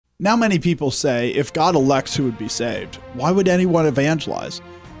Now many people say, if God elects who would be saved, why would anyone evangelize?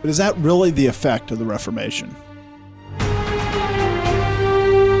 But is that really the effect of the Reformation?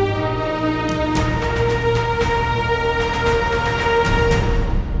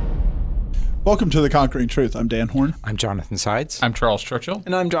 Welcome to The Conquering Truth. I'm Dan Horn. I'm Jonathan Sides. I'm Charles Churchill.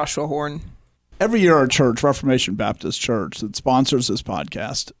 And I'm Joshua Horn. Every year our church, Reformation Baptist Church, that sponsors this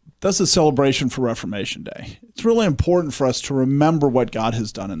podcast, does a celebration for Reformation Day. It's really important for us to remember what God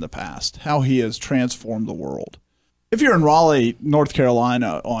has done in the past, how he has transformed the world. If you're in Raleigh, North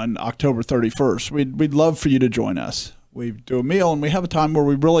Carolina on October 31st, we'd love for you to join us. We do a meal and we have a time where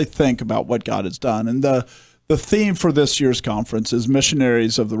we really think about what God has done. And the theme for this year's conference is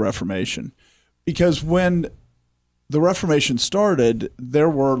Missionaries of the Reformation. Because when the Reformation started, there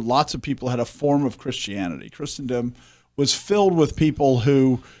were lots of people who had a form of Christianity. Christendom was filled with people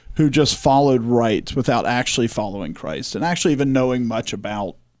who just followed rites without actually following Christ and actually even knowing much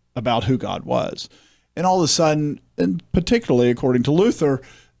about who God was. And all of a sudden, and particularly according to Luther,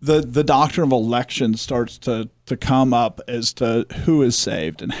 the doctrine of election starts to come up as to who is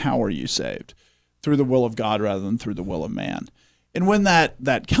saved and how are you saved, through the will of God rather than through the will of man. And when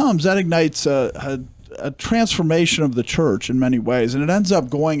that comes, that ignites a transformation of the church in many ways, and it ends up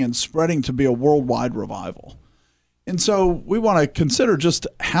going and spreading to be a worldwide revival. And so we want to consider just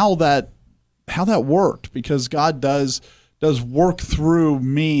how that worked, because God does work through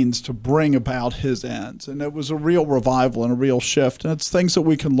means to bring about his ends. And it was a real revival and a real shift, and it's things that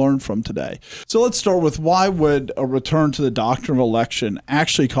we can learn from today. So let's start with, why would a return to the doctrine of election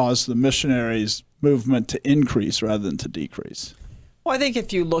actually cause the missionaries movement to increase rather than to decrease? Well, I think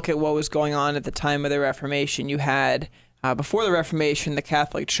if you look at what was going on at the time of the Reformation, you had, before the Reformation, the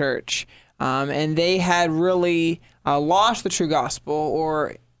Catholic Church, and they had really lost the true gospel,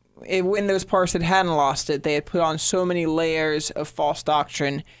 or in those parts that hadn't lost it, they had put on so many layers of false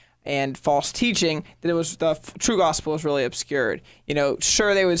doctrine and false teaching that it was the true gospel was really obscured. You know,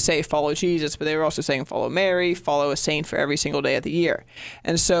 sure, they would say follow Jesus, but they were also saying follow Mary, follow a saint for every single day of the year.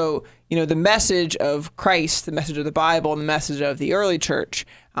 And so, you know, the message of Christ, the message of the Bible, and the message of the early church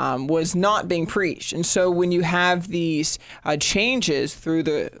was not being preached. And so when you have these changes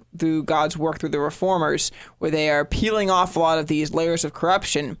through God's work through the reformers, where they are peeling off a lot of these layers of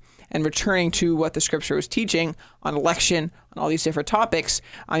corruption and returning to what the scripture was teaching on election, on all these different topics,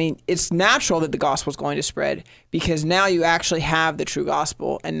 I mean, it's natural that the gospel is going to spread, because now you actually have the true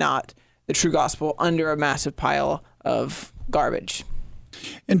gospel and not the true gospel under a massive pile of garbage.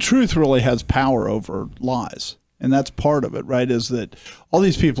 And truth really has power over lies. And that's part of it, right? Is that all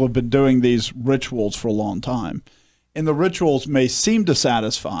these people have been doing these rituals for a long time. And the rituals may seem to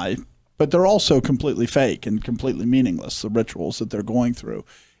satisfy, but they're also completely fake and completely meaningless, the rituals that they're going through.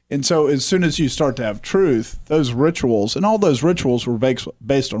 And so as soon as you start to have truth, those rituals, and all those rituals were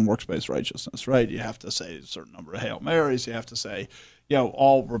based on works-based righteousness, right? You have to say a certain number of Hail Marys. You have to say, you know,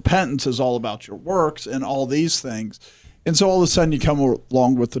 all repentance is all about your works and all these things. And so all of a sudden you come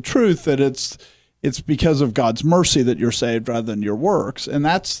along with the truth that it's because of God's mercy that you're saved rather than your works. And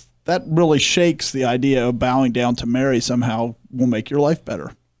that really shakes the idea of bowing down to Mary somehow will make your life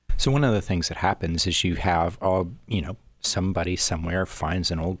better. So one of the things that happens is you have, somebody somewhere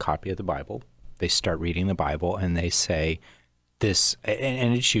finds an old copy of the Bible. They start reading the Bible and they say this,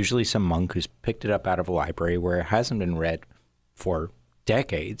 and it's usually some monk who's picked it up out of a library where it hasn't been read for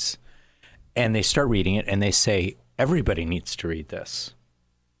decades. And they start reading it and they say, everybody needs to read this.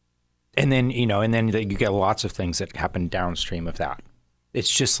 And then, you get lots of things that happen downstream of that.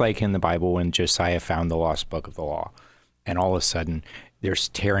 It's just like in the Bible when Josiah found the lost book of the law. And all of a sudden, there's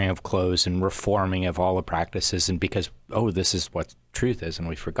tearing of clothes and reforming of all the practices. And because, this is what truth is, and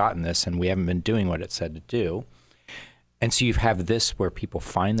we've forgotten this, and we haven't been doing what it said to do. And so you have this where people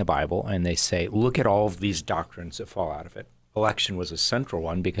find the Bible and they say, look at all of these doctrines that fall out of it. Election was a central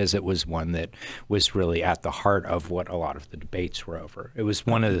one because it was one that was really at the heart of what a lot of the debates were over. It was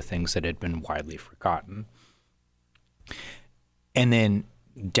one of the things that had been widely forgotten. And then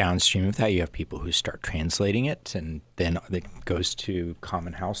downstream of that, you have people who start translating it, and then it goes to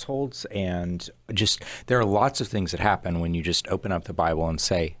common households. And just there are lots of things that happen when you just open up the Bible and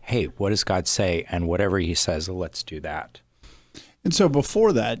say, hey, what does God say? And whatever he says, let's do that. And so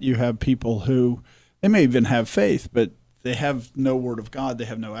before that, you have people who, they may even have faith, but they have no word of God. They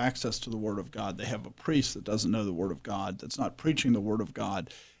have no access to the word of God. They have a priest that doesn't know the word of God, that's not preaching the word of God.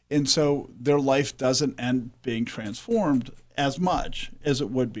 And so their life doesn't end being transformed as much as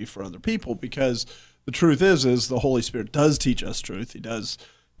it would be for other people, because the truth is the Holy Spirit does teach us truth. He does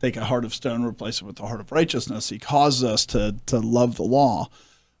take a heart of stone and replace it with a heart of righteousness. He causes us to love the law.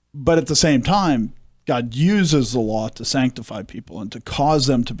 But at the same time, God uses the law to sanctify people and to cause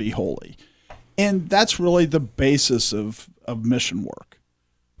them to be holy. And that's really the basis of mission work.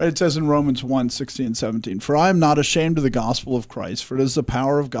 Right? It says in Romans 1:16 and 17, "For I am not ashamed of the gospel of Christ, for it is the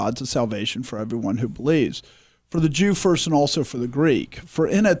power of God to salvation for everyone who believes, for the Jew first and also for the Greek. For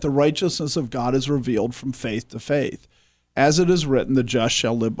in it the righteousness of God is revealed from faith to faith. As it is written, the just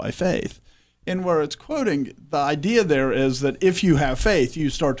shall live by faith." And where it's quoting, the idea there is that if you have faith, you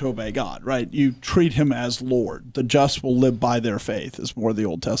start to obey God, right? You treat him as Lord. The just will live by their faith is more the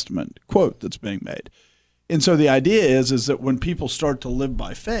Old Testament quote that's being made. And so the idea is that when people start to live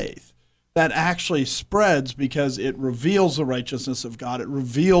by faith, that actually spreads because it reveals the righteousness of God. It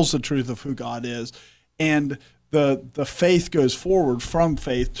reveals the truth of who God is. And the faith goes forward from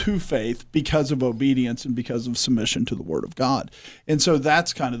faith to faith because of obedience and because of submission to the Word of God. And so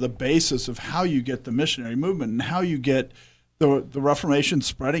that's kind of the basis of how you get the missionary movement and how you get the Reformation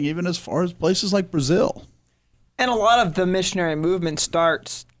spreading even as far as places like Brazil. And a lot of the missionary movement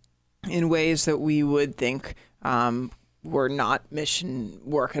starts in ways that we would think were not mission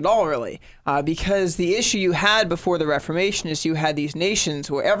work at all, really. Because the issue you had before the Reformation is you had these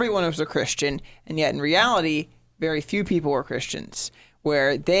nations where everyone was a Christian, and yet in reality, very few people were Christians,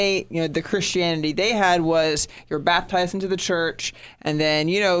 where they, the Christianity they had was you're baptized into the church, and then,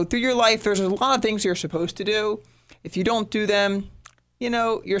 through your life, there's a lot of things you're supposed to do. If you don't do them,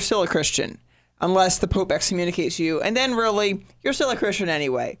 you're still a Christian, unless the Pope excommunicates you. And then really, you're still a Christian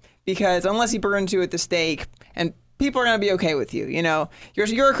anyway, because unless he burns you at the stake, and people are going to be okay with you,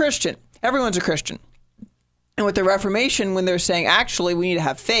 you're a Christian. Everyone's a Christian. And with the Reformation, when they're saying, actually, we need to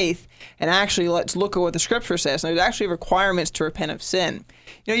have faith, and actually, let's look at what the Scripture says. And there's actually requirements to repent of sin.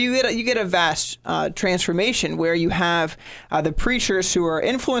 You get a vast transformation where you have the preachers who are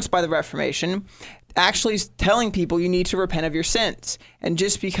influenced by the Reformation actually telling people you need to repent of your sins. And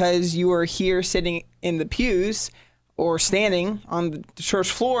just because you are here sitting in the pews or standing on the church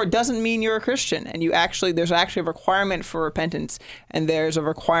floor doesn't mean you're a Christian. And there's actually a requirement for repentance, and there's a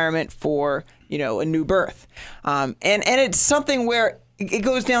requirement for a new birth. And it's something where it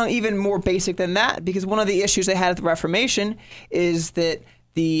goes down even more basic than that, because one of the issues they had at the Reformation is that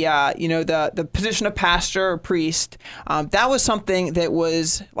the position of pastor or priest, that was something that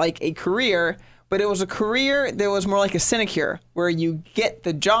was like a career, but it was a career that was more like a sinecure, where you get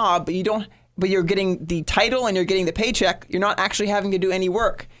the job, but you're getting the title and you're getting the paycheck. You're not actually having to do any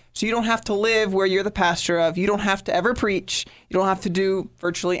work. So you don't have to live where you're the pastor of. You don't have to ever preach. You don't have to do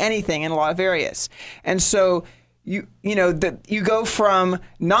virtually anything in a lot of areas. And so you go from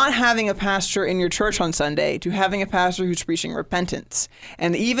not having a pastor in your church on Sunday to having a pastor who's preaching repentance.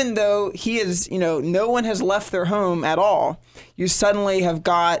 And even though he is, no one has left their home at all, you suddenly have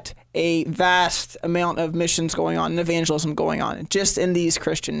got a vast amount of missions going on and evangelism going on just in these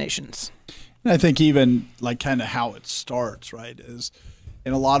Christian nations. And I think even like kind of how it starts, right, is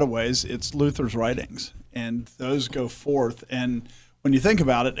in a lot of ways it's Luther's writings, and those go forth. And when you think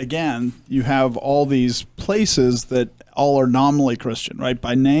about it, again, you have all these places that all are nominally Christian, right?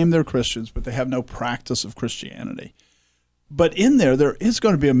 By name they're Christians, but they have no practice of Christianity. But in there is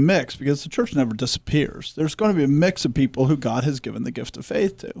going to be a mix, because the church never disappears. There's going to be a mix of people who God has given the gift of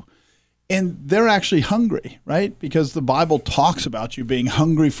faith to. And they're actually hungry, right? Because the Bible talks about you being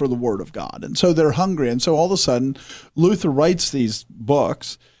hungry for the Word of God. And so they're hungry. And so all of a sudden, Luther writes these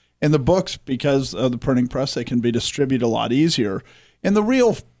books. And the books, because of the printing press, they can be distributed a lot easier. And the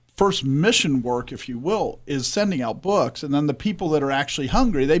real first mission work, if you will, is sending out books. And then the people that are actually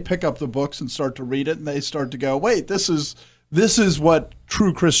hungry, they pick up the books and start to read it. And they start to go, wait, this is what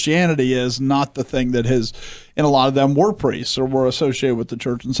true Christianity is, not the thing that has, and a lot of them were priests or were associated with the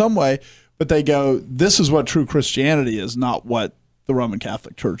church in some way, but they go, this is what true Christianity is, not what the Roman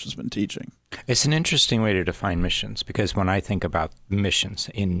Catholic Church has been teaching. It's an interesting way to define missions, because when I think about missions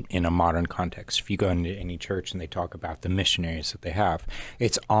in a modern context, if you go into any church and they talk about the missionaries that they have,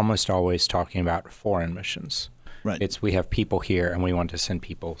 it's almost always talking about foreign missions. Right. We have people here and we want to send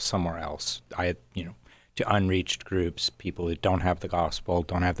people somewhere else. To unreached groups, people who don't have the gospel,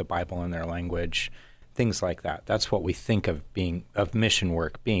 don't have the Bible in their language, things like that. That's what we think of mission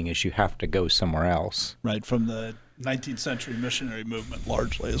work being, is you have to go somewhere else. Right, from the 19th century missionary movement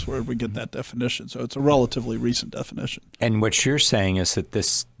largely is where we get that definition. So it's a relatively recent definition. And what you're saying is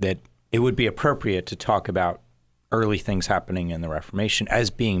that it would be appropriate to talk about early things happening in the Reformation as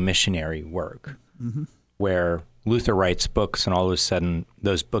being missionary work, where Luther writes books, and all of a sudden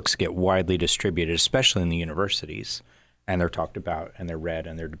those books get widely distributed, especially in the universities, and they're talked about and they're read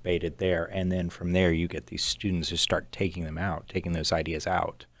and they're debated there. And then from there you get these students who start taking those ideas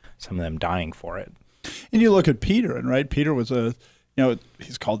out, some of them dying for it. And you look at Peter, and right, Peter was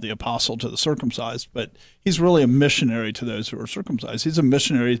he's called the apostle to the circumcised, but he's really a missionary to those who are circumcised. He's a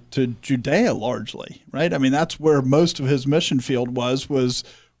missionary to Judea largely, right? I mean, that's where most of his mission field was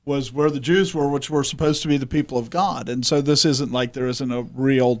where the Jews were, which were supposed to be the people of God. And so this isn't like there isn't a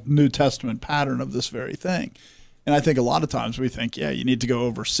real New Testament pattern of this very thing. And I think a lot of times we think, you need to go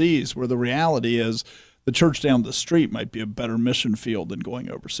overseas, where the reality is the church down the street might be a better mission field than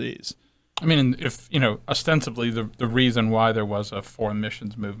going overseas. I mean, if, ostensibly the reason why there was a foreign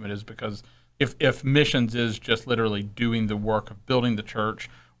missions movement is because if missions is just literally doing the work of building the church,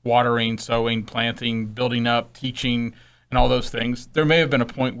 watering, sowing, planting, building up, teaching, and all those things, there may have been a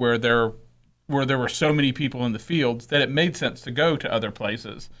point where there were so many people in the fields that it made sense to go to other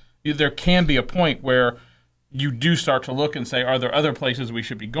places. There can be a point where you do start to look and say, are there other places we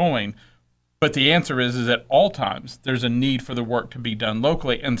should be going? But the answer is at all times there's a need for the work to be done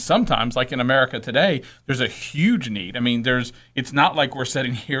locally. And sometimes, like in America today, there's a huge need. I mean, it's not like we're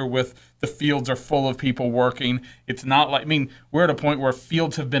sitting here with the fields are full of people working. It's not like, we're at a point where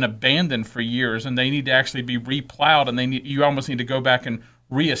fields have been abandoned for years and they need to actually be replowed, and you almost need to go back and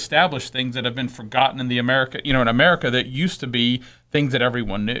reestablish things that have been forgotten in in America that used to be things that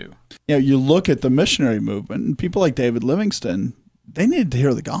everyone knew. You look at the missionary movement, and people like David Livingstone, they needed to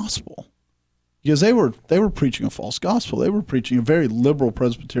hear the gospel. Because they were preaching a false gospel. They were preaching a very liberal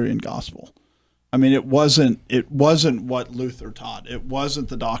Presbyterian gospel. I mean, it wasn't what Luther taught. It wasn't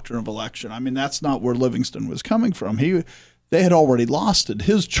the doctrine of election. I mean, that's not where Livingstone was coming from. They had already lost it.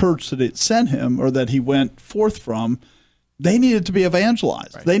 His church that it sent him, or that he went forth from, they needed to be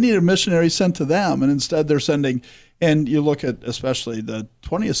evangelized. Right. They needed missionaries sent to them, and instead they're sending. And you look at especially the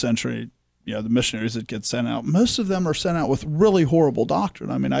 20th century. The missionaries that get sent out, most of them are sent out with really horrible doctrine.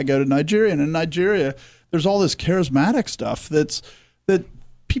 I mean, I go to Nigeria, and in Nigeria, there's all this charismatic stuff that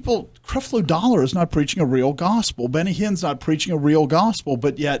people, Creflo Dollar is not preaching a real gospel. Benny Hinn's not preaching a real gospel,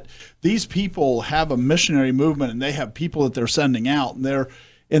 but yet these people have a missionary movement, and they have people that they're sending out, and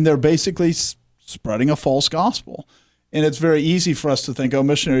they're basically spreading a false gospel. And it's very easy for us to think,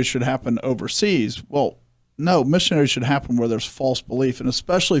 missionaries should happen overseas. Well, no, missionaries should happen where there's false belief, and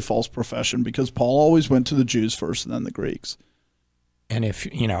especially false profession, because Paul always went to the Jews first and then the Greeks. And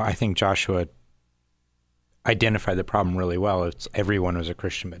I think Joshua identified the problem really well. It's everyone was a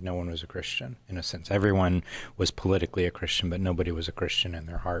Christian, but no one was a Christian, in a sense. Everyone was politically a Christian, but nobody was a Christian in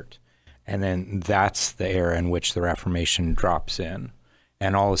their heart. And then that's the era in which the Reformation drops in.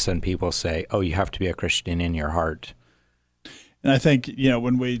 And all of a sudden people say, you have to be a Christian in your heart. And I think,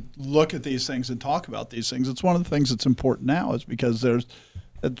 when we look at these things and talk about these things, it's one of the things that's important now is because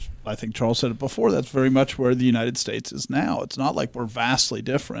I think Charles said it before, that's very much where the United States is now. It's not like we're vastly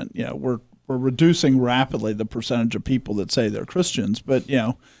different. We're reducing rapidly the percentage of people that say they're Christians. But,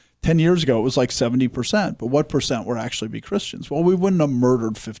 10 years ago, it was like 70%. But what percent would actually be Christians? Well, we wouldn't have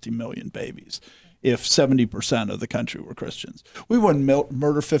murdered 50 million babies if 70% of the country were Christians. We wouldn't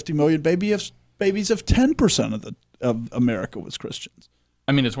murder 50 million babies if 10% of America was Christians.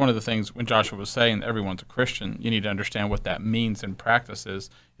 I mean, it's one of the things when Joshua was saying that everyone's a Christian, you need to understand what that means in practice is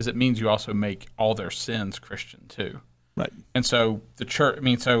it means you also make all their sins Christian too. Right. And so the church,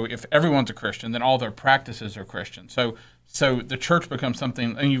 so if everyone's a Christian, then all their practices are Christian. So the church becomes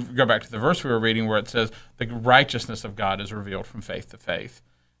something, and you go back to the verse we were reading where it says the righteousness of God is revealed from faith to faith,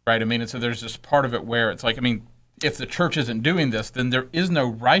 right? And so there's this part of it where it's like, if the church isn't doing this, then there is no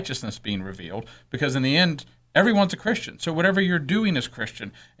righteousness being revealed, because in the end, everyone's a Christian. So whatever you're doing is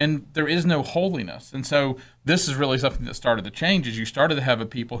Christian, and there is no holiness. And so this is really something that started to change, is you started to have a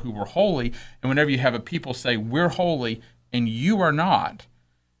people who were holy, and whenever you have a people say, we're holy and you are not,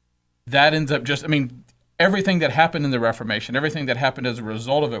 that ends up everything that happened in the Reformation, everything that happened as a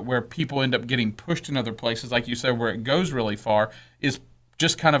result of it, where people end up getting pushed in other places, like you said, where it goes really far, is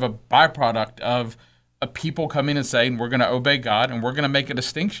just kind of a byproduct of a people coming and saying, we're going to obey God, and we're going to make a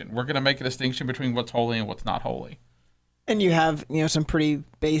distinction. We're going to make a distinction between what's holy and what's not holy. And you have, some pretty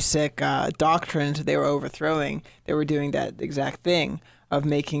basic doctrines they were overthrowing. They were doing that exact thing of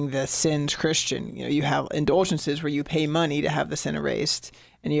making the sins Christian. You have indulgences where you pay money to have the sin erased,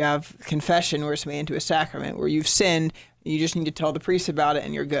 and you have confession where it's made into a sacrament, where you've sinned, you just need to tell the priest about it,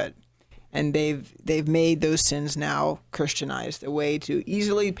 and you're good. And they've made those sins now Christianized, a way to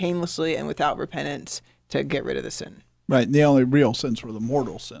easily, painlessly, and without repentance to get rid of the sin. Right. And the only real sins were the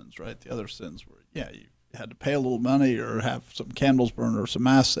mortal sins, right? The other sins were, you had to pay a little money or have some candles burned or some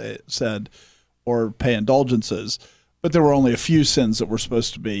mass said or pay indulgences. But there were only a few sins that were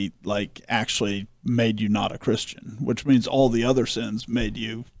supposed to be actually made you not a Christian, which means all the other sins made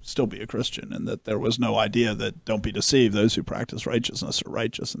you still be a Christian, and that there was no idea that don't be deceived. Those who practice righteousness are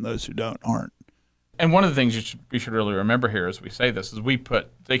righteous and those who don't aren't. And one of the things we should really remember here as we say this is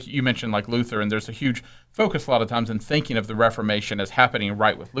you mentioned like Luther, and there's a huge focus a lot of times in thinking of the Reformation as happening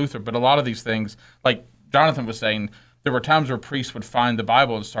right with Luther. But a lot of these things, like Jonathan was saying, there were times where priests would find the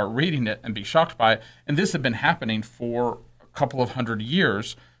Bible and start reading it and be shocked by it. And this had been happening for a couple of hundred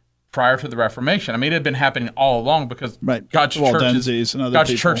years prior to the Reformation. I mean, it had been happening all along because God's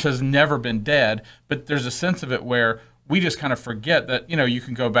church has never been dead. But there's a sense of it where we just kind of forget that, you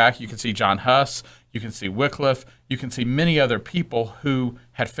can go back, you can see John Huss, you can see Wycliffe, you can see many other people who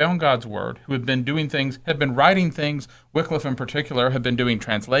had found God's word, who had been doing things, had been writing things. Wycliffe in particular had been doing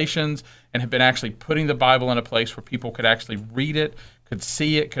translations and had been actually putting the Bible in a place where people could actually read it, could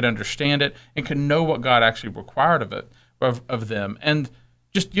see it, could understand it, and could know what God actually required of them. And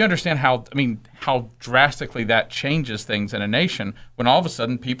just you understand how drastically that changes things in a nation when all of a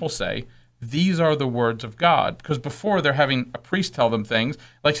sudden people say, these are the words of God. Because before they're having a priest tell them things.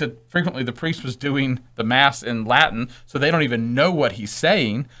 Like I said, frequently the priest was doing the Mass in Latin, so they don't even know what he's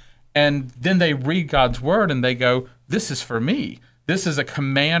saying. And then they read God's word and they go, this is for me. This is a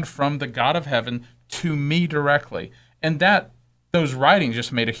command from the God of heaven to me directly. And those writings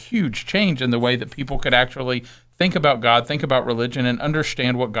just made a huge change in the way that people could actually think about God, think about religion, and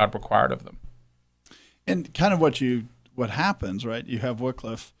understand what God required of them. And kind of what happens, right? You have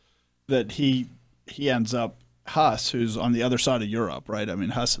Wycliffe, that he ends up Huss, who's on the other side of Europe, right? I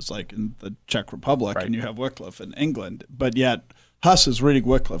mean, Huss is like in the Czech Republic, right, and you have Wycliffe in England, but yet Huss is reading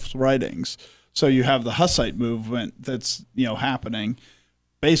Wycliffe's writings. So you have the Hussite movement that's happening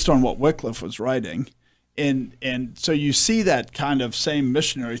based on what Wycliffe was writing, and so you see that kind of same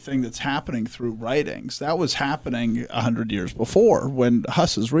missionary thing that's happening through writings. That was happening 100 years before when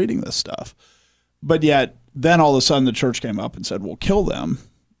Huss is reading this stuff, but yet then all of a sudden the church came up and said, "We'll kill them."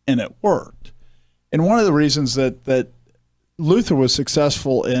 And it worked. And one of the reasons that Luther was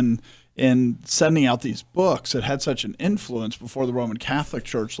successful in sending out these books that had such an influence before the Roman Catholic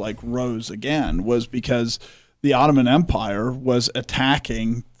Church rose again was because the Ottoman Empire was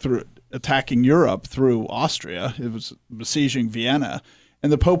attacking Europe through Austria. It was besieging Vienna,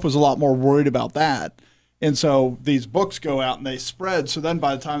 and the Pope was a lot more worried about that. And so these books go out and they spread. So then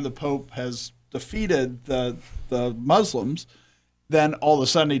by the time the Pope has defeated the Muslims, then all of a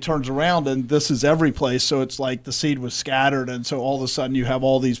sudden he turns around and this is every place. So it's like the seed was scattered. And so all of a sudden you have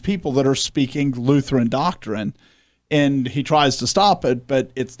all these people that are speaking Lutheran doctrine, and he tries to stop it, but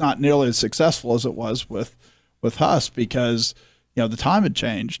it's not nearly as successful as it was with Huss because, the time had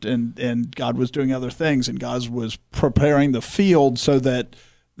changed and God was doing other things, and God was preparing the field so that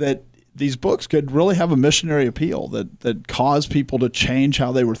these books could really have a missionary appeal that caused people to change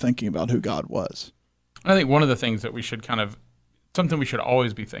how they were thinking about who God was. I think one of the things that we should something we should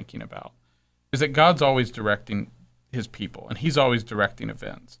always be thinking about is that God's always directing his people, and he's always directing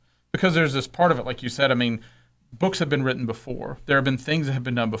events. Because there's this part of it, like you said, books have been written before. There have been things that have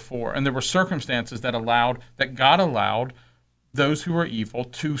been done before, and there were circumstances that God allowed those who were evil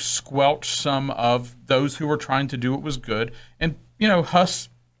to squelch some of those who were trying to do what was good. And, Huss,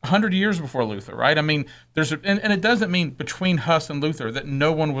 100 years before Luther, right? And it doesn't mean between Huss and Luther that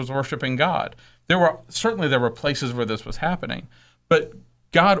no one was worshiping God. There were places where this was happening, but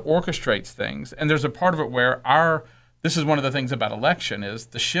God orchestrates things, and there's a part of it where this is one of the things about election is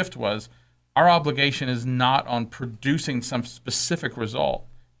the shift was our obligation is not on producing some specific result.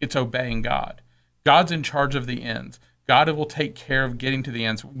 It's obeying God. God's in charge of the ends. God will take care of getting to the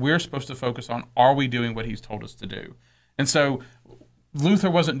ends. We're supposed to focus on, are we doing what he's told us to do? And so Luther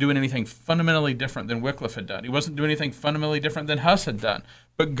wasn't doing anything fundamentally different than Wycliffe had done. He wasn't doing anything fundamentally different than Huss had done.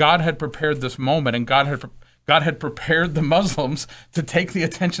 But God had prepared this moment, and God had prepared the Muslims to take the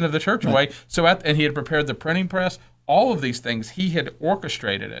attention of the church away. And he had prepared the printing press. All of these things, he had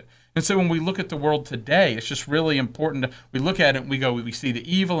orchestrated it. And so when we look at the world today, it's just really important. We look at it and we see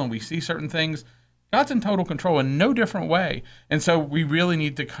the evil and we see certain things. God's in total control in no different way. And so we really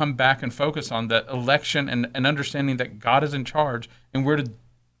need to come back and focus on that election and understanding that God is in charge, and we're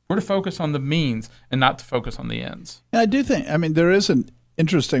to focus on the means and not to focus on the ends. And I do think, there is an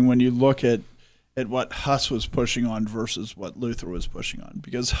interesting when you look at what Huss was pushing on versus what Luther was pushing on,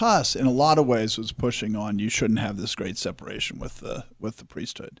 because Huss in a lot of ways was pushing on you shouldn't have this great separation with the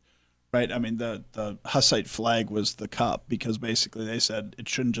priesthood. Right, the Hussite flag was the cup because basically they said it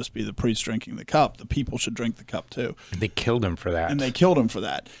shouldn't just be the priest drinking the cup; the people should drink the cup too. They killed him for that. And they killed him for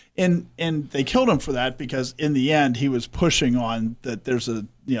that. And they killed him for that because in the end he was pushing on that there's a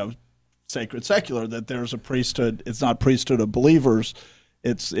sacred secular, that there's a priesthood. It's not priesthood of believers.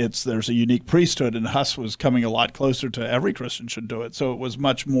 There's a unique priesthood, and Huss was coming a lot closer to every Christian should do it. So it was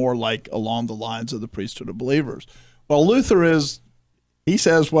much more like along the lines of the priesthood of believers. Well, Luther he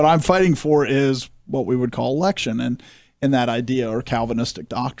says what I'm fighting for is what we would call election and that idea, or Calvinistic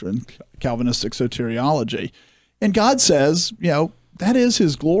doctrine, Calvinistic soteriology. And God says, that is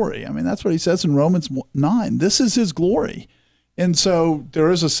his glory. I mean, that's what he says in Romans 9. This is his glory. And so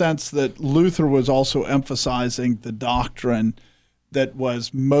there is a sense that Luther was also emphasizing the doctrine that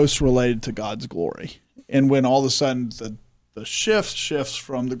was most related to God's glory. And when all of a sudden the shift shifts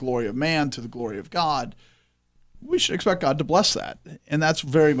from the glory of man to the glory of God, we should expect God to bless that. And that's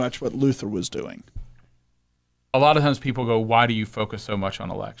very much what Luther was doing. A lot of times people go, why do you focus so much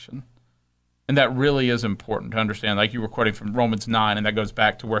on election? And that really is important to understand. Like you were quoting from Romans 9, and that goes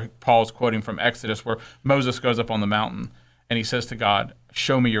back to where Paul's quoting from Exodus, where Moses goes up on the mountain, and he says to God,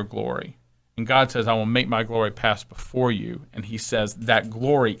 show me your glory. And God says, I will make my glory pass before you. And he says that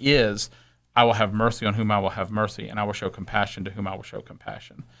glory is, I will have mercy on whom I will have mercy, and I will show compassion to whom I will show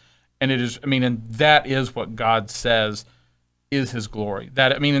compassion. And it is, and that is what God says is his glory.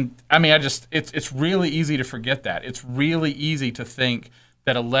 It's really easy to forget that. It's really easy to think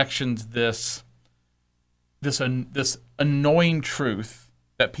that election's this annoying truth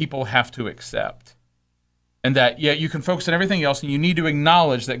that people have to accept. And that, you can focus on everything else, and you need to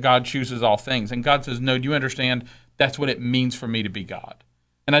acknowledge that God chooses all things. And God says, no, do you understand? That's what it means for me to be God.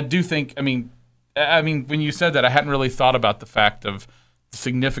 And I do think, when you said that, I hadn't really thought about the fact of the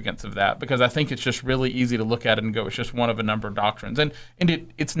significance of that, because I think it's just really easy to look at it and go, it's just one of a number of doctrines. And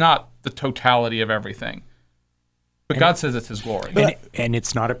it's not the totality of everything. But God says it's his glory. And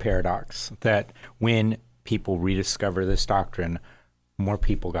it's not a paradox that when people rediscover this doctrine, more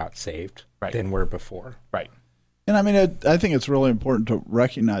people got saved than were before. Right. And I think it's really important to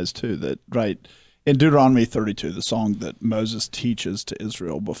recognize too that, in Deuteronomy 32, the song that Moses teaches to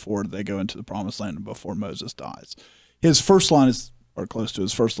Israel before they go into the promised land and before Moses dies, his first line is, or close to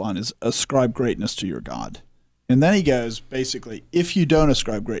his first line, is ascribe greatness to your God. And then he goes, basically, if you don't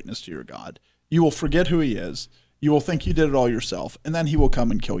ascribe greatness to your God, you will forget who he is, you will think you did it all yourself, and then he will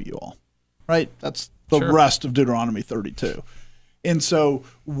come and kill you all. Right? That's the rest of Deuteronomy 32. And so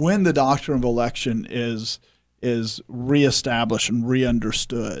when the doctrine of election is reestablished and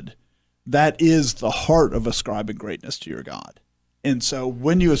reunderstood, that is the heart of ascribing greatness to your God. And so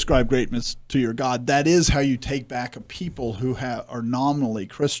when you ascribe greatness to your God, that is how you take back a people who are nominally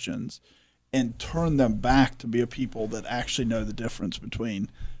Christians and turn them back to be a people that actually know the difference between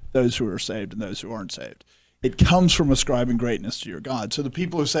those who are saved and those who aren't saved. It comes from ascribing greatness to your God. So the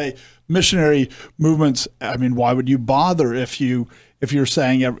people who say missionary movements, why would you bother if you're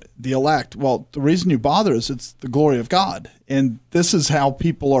saying the elect? Well, the reason you bother is it's the glory of God. And this is how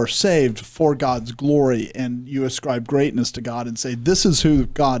people are saved, for God's glory. And you ascribe greatness to God and say, this is who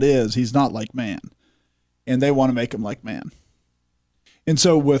God is. He's not like man. And they want to make him like man. And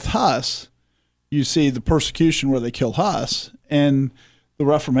so with Huss, you see the persecution where they kill Huss, and the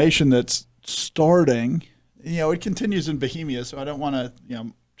Reformation that's starting. It continues in Bohemia, so I don't want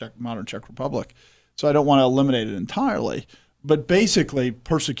to, modern Czech Republic, so I don't want to eliminate it entirely. But basically,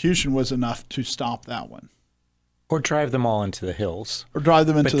 persecution was enough to stop that one. Or drive them all into the hills. Or drive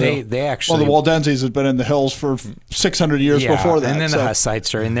them into they actually... Well, the Waldenses had been in the hills for 600 years before that. And then the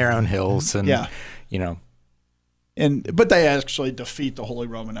Hussites are in their own hills. And, But they actually defeat the Holy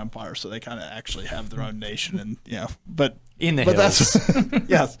Roman Empire, so they kind of actually have their own nation. And but in the hills.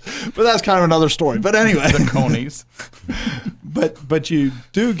 Yes, but that's kind of another story. But anyway, the conies. but you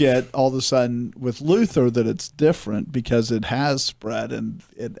do get all of a sudden with Luther that it's different because it has spread, and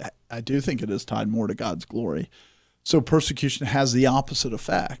I do think it is tied more to God's glory. So persecution has the opposite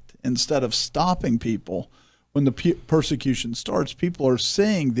effect. Instead of stopping people, when the persecution starts, people are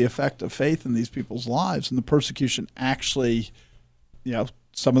seeing the effect of faith in these people's lives, and the persecution actually,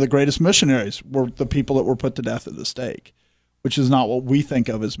 some of the greatest missionaries were the people that were put to death at the stake, which is not what we think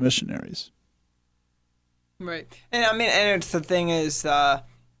of as missionaries. Right. And and it's the thing is, the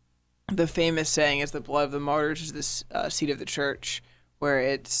famous saying is the blood of the martyrs is the seed of the church, where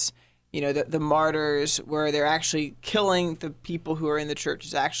it's, the martyrs, where they're actually killing the people who are in the church,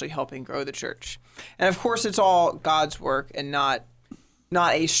 is actually helping grow the church. And of course, it's all God's work and not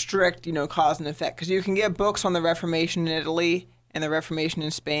a strict, cause and effect. Because you can get books on the Reformation in Italy and the Reformation in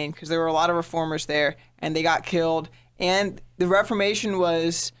Spain, because there were a lot of reformers there, and they got killed. And the Reformation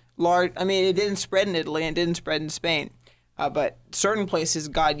was large. It didn't spread in Italy and it didn't spread in Spain. But certain places,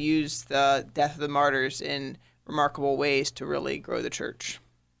 God used the death of the martyrs in remarkable ways to really grow the church.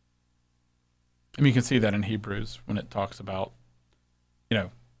 You can see that in Hebrews when it talks about,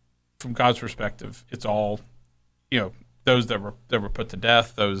 from God's perspective, it's all, those that were put to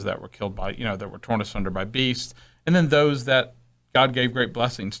death, those that were killed by, that were torn asunder by beasts, and then those that God gave great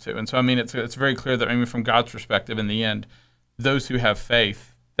blessings to. And so, it's very clear that, from God's perspective, in the end, those who have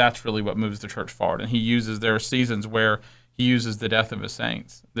faith, that's really what moves the church forward. And there are seasons where he uses the death of his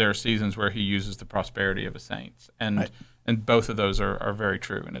saints. There are seasons where he uses the prosperity of his saints. And both of those are very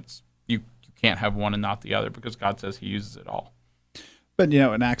true. And you can't have one and not the other, because God says he uses it all. But,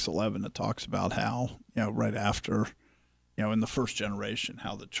 in Acts 11, it talks about how, right after, in the first generation,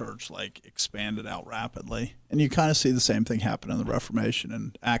 how the church expanded out rapidly. And you kind of see the same thing happen in the Reformation.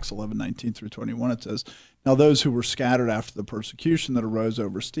 In Acts 11:19 through 21, it says, "Now those who were scattered after the persecution that arose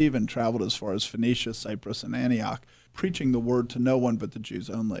over Stephen traveled as far as Phoenicia, Cyprus, and Antioch, preaching the word to no one but the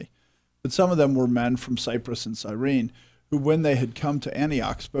Jews only. But some of them were men from Cyprus and Cyrene, who when they had come to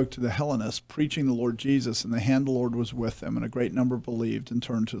Antioch spoke to the Hellenists, preaching the Lord Jesus, and the hand of the Lord was with them, and a great number believed and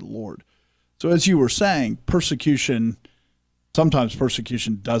turned to the Lord." So as you were saying, sometimes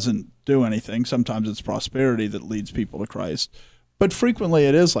persecution doesn't do anything. Sometimes it's prosperity that leads people to Christ. But frequently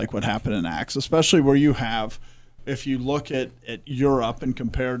it is like what happened in Acts, especially where you have, if you look at Europe and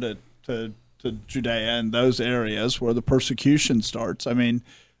compare it to Judea and those areas where the persecution starts. I mean,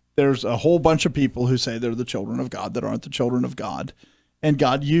 there's a whole bunch of people who say they're the children of God that aren't the children of God. And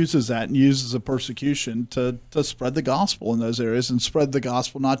God uses that and uses the persecution to spread the gospel in those areas, and spread the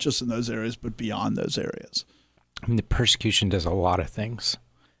gospel not just in those areas, but beyond those areas. I mean, the persecution does a lot of things.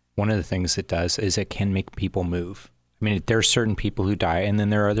 One of the things it does is it can make people move. I mean, there are certain people who die, and then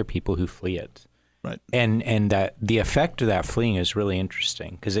there are other people who flee it. Right. And that the effect of that fleeing is really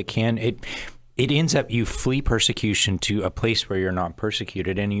interesting, because it ends up, you flee persecution to a place where you're not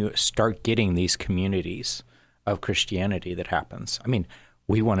persecuted, and you start getting these communities of Christianity that happens. I mean,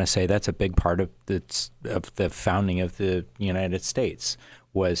 we want to say that's a big part of the founding of the United States,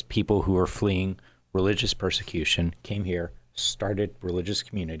 was people who were fleeing religious persecution, came here, started religious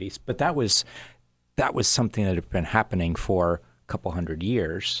communities. But that was something that had been happening for a couple hundred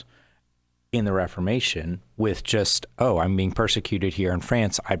years in the Reformation, with just, I'm being persecuted here in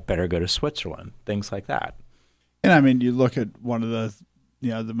France, I'd better go to Switzerland, things like that. And I mean, you look at one of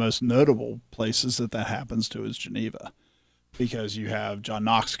the most notable places that happens to is Geneva, because you have John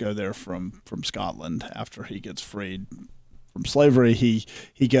Knox go there from Scotland after he gets freed from slavery.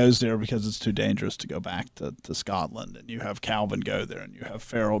 He goes there because it's too dangerous to go back to Scotland. And you have Calvin go there, and you have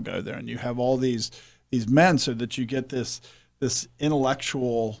Farel go there, and you have all these men, so that you get this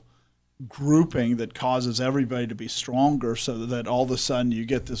intellectual grouping that causes everybody to be stronger, so that all of a sudden you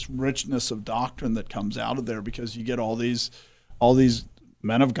get this richness of doctrine that comes out of there, because you get all these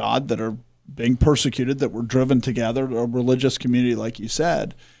men of God that are being persecuted, that were driven together, a religious community, like you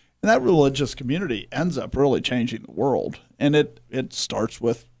said. And that religious community ends up really changing the world. And it starts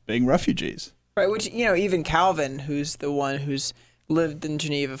with being refugees. Right, which, even Calvin, who's the one who's lived in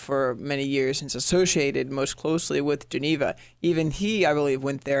Geneva for many years and is associated most closely with Geneva, even he, I believe,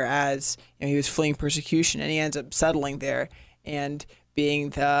 went there as, he was fleeing persecution, and he ends up settling there and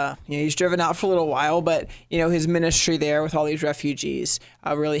being he's driven out for a little while, but, his ministry there with all these refugees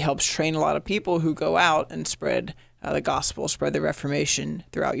really helps train a lot of people who go out and spread the gospel, spread the Reformation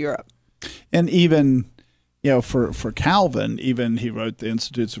throughout Europe. And even, for Calvin, even he wrote the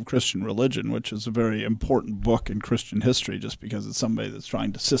Institutes of Christian Religion, which is a very important book in Christian history, just because it's somebody that's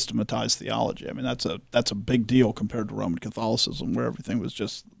trying to systematize theology. I mean, that's a big deal compared to Roman Catholicism, where everything was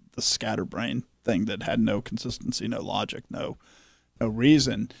just the scatterbrain thing that had no consistency, no logic, no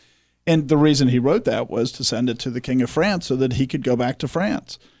reason. And the reason he wrote that was to send it to the King of France so that he could go back to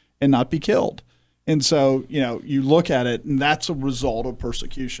France and not be killed. And so, you look at it, and that's a result of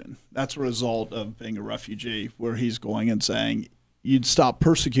persecution. That's a result of being a refugee, where he's going and saying, you'd stop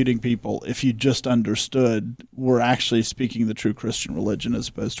persecuting people if you just understood we're actually speaking the true Christian religion, as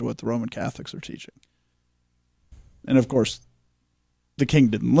opposed to what the Roman Catholics are teaching. And of course, the king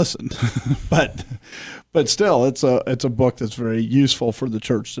didn't listen, but still, it's a book that's very useful for the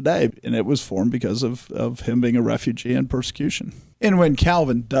church today, and it was formed because of him being a refugee and persecution. And when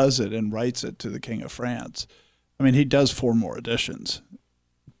Calvin does it and writes it to the King of France, I mean, he does 4 more editions.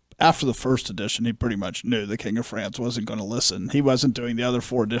 After the first edition, he pretty much knew the King of France wasn't going to listen. He wasn't doing the other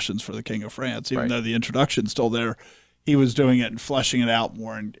 4 editions for the King of France, even though the introduction's still there. He was doing it and fleshing it out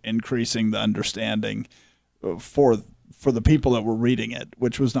more and increasing the understanding for the people that were reading it,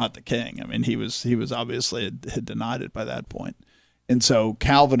 which was not the king. I mean, he was obviously had denied it by that point. And so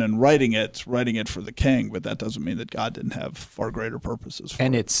Calvin, in writing it for the king, but that doesn't mean that God didn't have far greater purposes for it.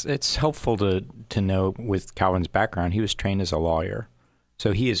 And it's helpful to know, with Calvin's background, he was trained as a lawyer.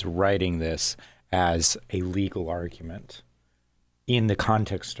 So he is writing this as a legal argument in the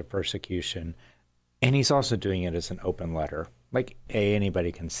context of persecution. And he's also doing it as an open letter. Like,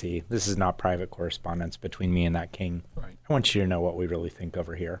 anybody can see, this is not private correspondence between me and that king. Right. I want you to know what we really think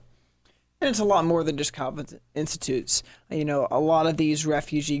over here. And it's a lot more than just Calvinist institutes. You know, a lot of these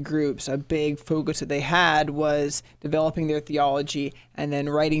refugee groups, a big focus that they had was developing their theology and then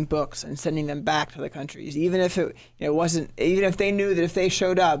writing books and sending them back to the countries. Even if it wasn't, even if they knew that if they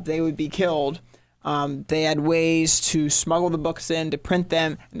showed up, they would be killed. They had ways to smuggle the books in, to print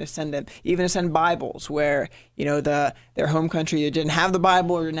them, and to send them, even to send Bibles where, their home country didn't have the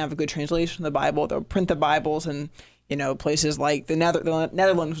Bible or didn't have a good translation of the Bible. They'll print the Bibles, and, places like the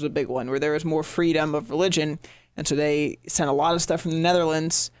Netherlands was a big one where there was more freedom of religion. And so they sent a lot of stuff from the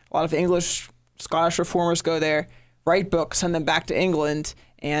Netherlands. A lot of English, Scottish reformers go there, write books, send them back to England.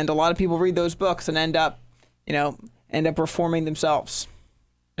 And a lot of people read those books and end up reforming themselves.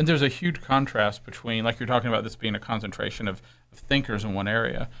 And there's a huge contrast between, like you're talking about this being a concentration of thinkers in one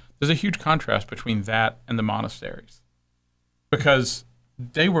area, there's a huge contrast between that and the monasteries. Because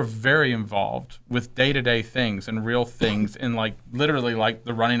they were very involved with day-to-day things and real things in literally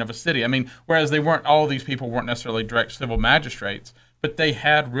the running of a city. I mean, whereas all thof these people weren't necessarily direct civil magistrates, but they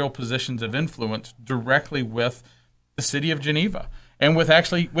had real positions of influence directly with the city of Geneva. And with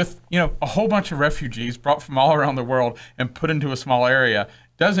a whole bunch of refugees brought from all around the world and put into a small area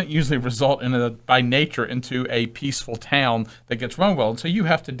doesn't usually result by nature into a peaceful town that gets run well. And so you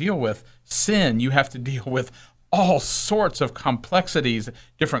have to deal with sin. You have to deal with all sorts of complexities,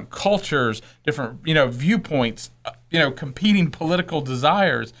 different cultures, different viewpoints, competing political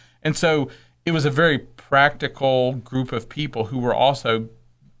desires. And so it was a very practical group of people who were also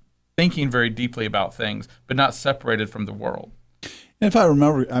thinking very deeply about things, but not separated from the world. If I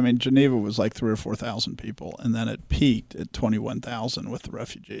remember, Geneva was like 3,000 or 4,000 people, and then it peaked at 21,000 with the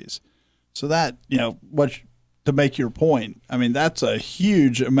refugees. So that, to make your point, that's a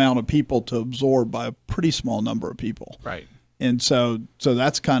huge amount of people to absorb by a pretty small number of people. Right. And so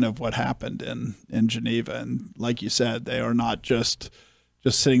that's kind of what happened in Geneva. And like you said, they are not just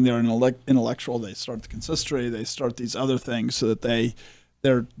sitting there intellectual. They start the consistory. They start these other things so that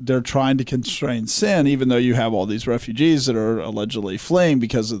they're trying to constrain sin, even though you have all these refugees that are allegedly fleeing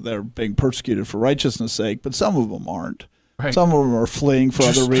because they're being persecuted for righteousness' sake, but some of them aren't. Right. Some of them are fleeing for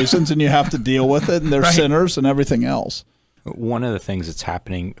other reasons, and you have to deal with it, and they're sinners and everything else. One of the things that's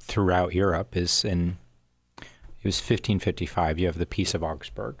happening throughout Europe is it was 1555, you have the Peace of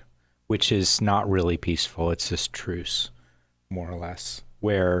Augsburg, which is not really peaceful. It's this truce, more or less,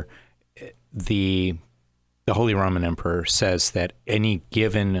 where the Holy Roman Emperor says that any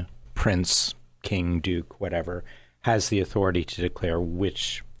given prince, king, duke, whatever, has the authority to declare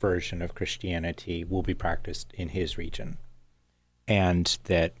which version of Christianity will be practiced in his region. And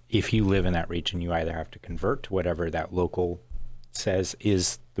that if you live in that region, you either have to convert to whatever that local says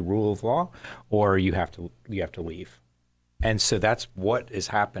is the rule of law, or you have to leave. And so that's what is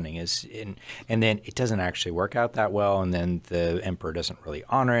happening and then it doesn't actually work out that well, and then the emperor doesn't really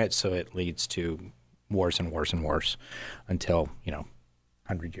honor it, so it leads to wars and wars and wars until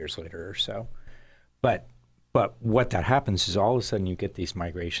 100 years later or so. But what that happens is all of a sudden you get these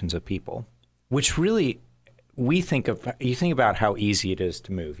migrations of people, which really you think about how easy it is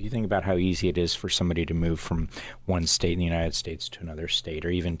to move. You think about how easy it is for somebody to move from one state in the United States to another state or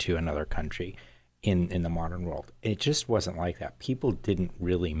even to another country in the modern world. It just wasn't like that. People didn't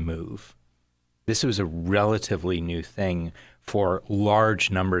really move. This was a relatively new thing for large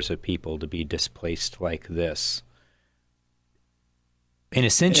numbers of people to be displaced like this. In a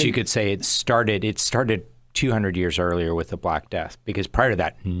sense, you could say it started 200 years earlier with the Black Death, because prior to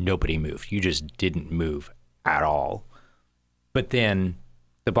that, nobody moved. You just didn't move at all. But then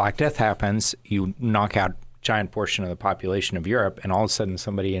the Black Death happens, you knock out a giant portion of the population of Europe, and all of a sudden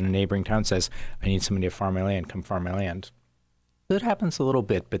somebody in a neighboring town says, I need somebody to farm my land, come farm my land. It happens a little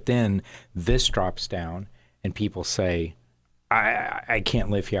bit, but then this drops down and people say, I can't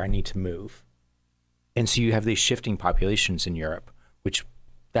live here, I need to move. And so you have these shifting populations in Europe, which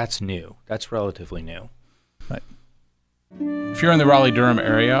that's new. That's relatively new. Right. If you're in the Raleigh-Durham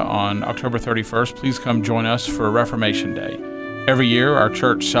area on October 31st, please come join us for Reformation Day. Every year, our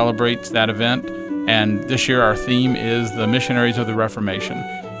church celebrates that event, and this year our theme is the Missionaries of the Reformation.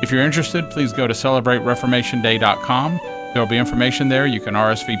 If you're interested, please go to celebratereformationday.com. There will be information there. You can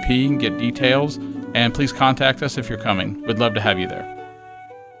RSVP and get details, and please contact us if you're coming. We'd love to have you there.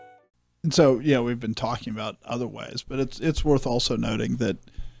 And so, we've been talking about other ways, but it's worth also noting that,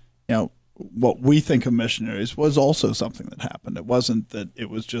 what we think of missionaries was also something that happened. It wasn't that it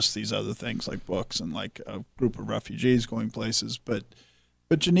was just these other things like books and like a group of refugees going places, but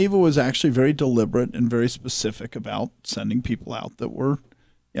Geneva was actually very deliberate and very specific about sending people out that were,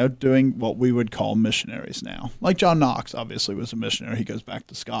 doing what we would call missionaries now. Like John Knox obviously was a missionary. He goes back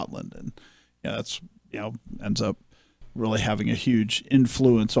to Scotland, and that's ends up really having a huge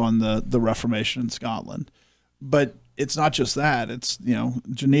influence on the Reformation in Scotland. But it's not just that. It's,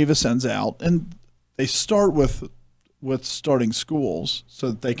 Geneva sends out, and they start with starting schools so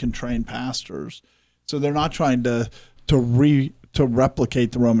that they can train pastors. So they're not trying to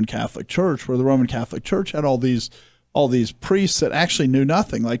replicate the Roman Catholic Church, where the Roman Catholic Church had all these priests that actually knew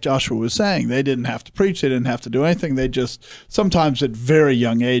nothing. Like Joshua was saying, they didn't have to preach, they didn't have to do anything. They just, sometimes at very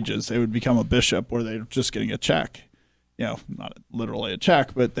young ages, they would become a bishop, or they're just getting a check. Not literally a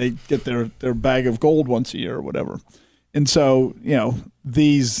check, but they get their bag of gold once a year or whatever. And so,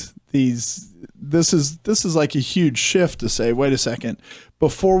 this is like a huge shift to say, wait a second,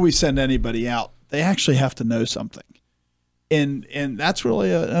 before we send anybody out, they actually have to know something. And that's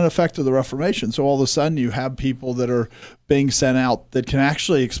really an effect of the Reformation. So all of a sudden you have people that are being sent out that can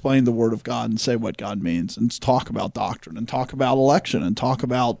actually explain the Word of God and say what God means, and talk about doctrine, and talk about election, and talk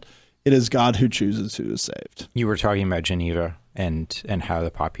about it is God who chooses who is saved. You were talking about Geneva and how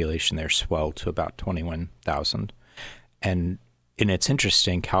the population there swelled to about 21,000. And it's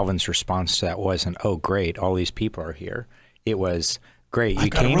interesting, Calvin's response to that wasn't, oh, great, all these people are here. It was, great, you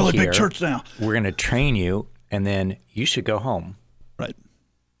got came a really here, big church now. We're going to train you, and then you should go home. Right.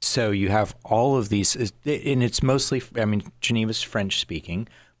 So you have all of these, and it's mostly, Geneva's French-speaking.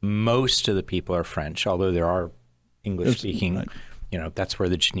 Most of the people are French, although there are English-speaking. Right. That's where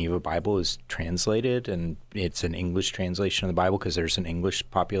the Geneva Bible is translated, and it's an English translation of the Bible because there's an English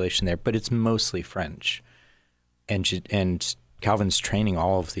population there, but it's mostly French. And Calvin's training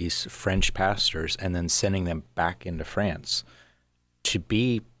all of these French pastors and then sending them back into France to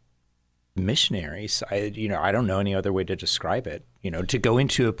be missionaries. I don't know any other way to describe it. To go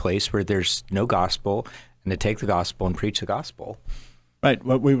into a place where there's no gospel and to take the gospel and preach the gospel. Right,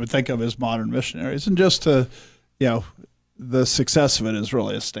 what we would think of as modern missionaries. And just to, the success of it is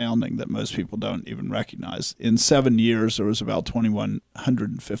really astounding that most people don't even recognize. In 7 years, there was about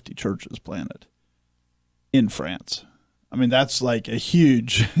 2,150 churches planted in France. That's like a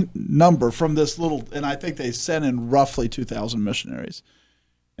huge number from this little, and I think they sent in roughly 2,000 missionaries,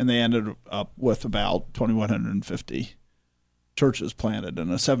 and they ended up with about 2,150 churches planted in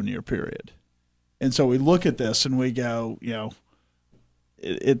a 7-year period. And so we look at this and we go,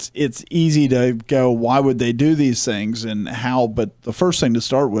 it's easy to go, why would they do these things and how? But the first thing to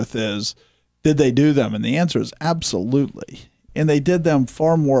start with is, did they do them? And the answer is absolutely. And they did them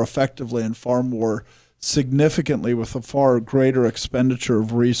far more effectively and far more significantly with a far greater expenditure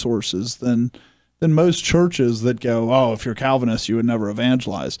of resources than most churches that go, oh, if you're Calvinist, you would never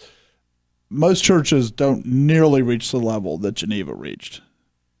evangelize. Most churches don't nearly reach the level that Geneva reached.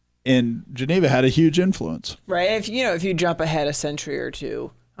 And Geneva had a huge influence. Right. If you jump ahead a century or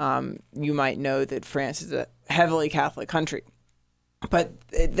two, you might know that France is a heavily Catholic country. But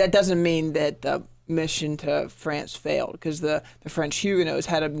that doesn't mean that the mission to France failed, because the French Huguenots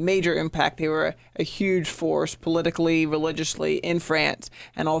had a major impact. They were a huge force politically, religiously in France.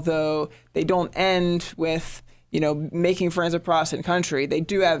 And although they don't end with, making France a Protestant country, they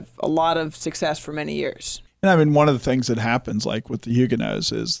do have a lot of success for many years. And one of the things that happens, like with the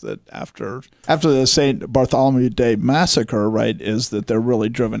Huguenots, is that after the St. Bartholomew Day massacre, right, is that they're really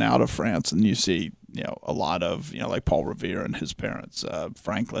driven out of France, and you see, a lot of, like Paul Revere and his parents,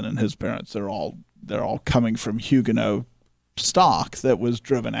 Franklin and his parents, they're all coming from Huguenot stock that was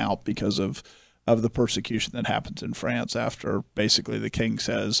driven out because of the persecution that happens in France after basically the king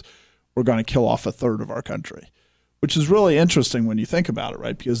says, we're going to kill off a third of our country. Which is really interesting when you think about it,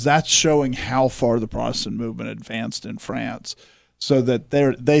 right? Because that's showing how far the Protestant movement advanced in France, so that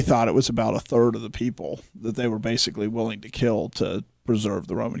they thought it was about a third of the people that they were basically willing to kill to preserve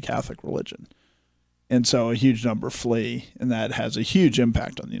the Roman Catholic religion. And so a huge number flee, and that has a huge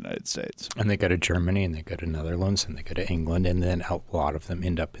impact on the United States. And they go to Germany, and they go to Netherlands, and they go to England, and then a lot of them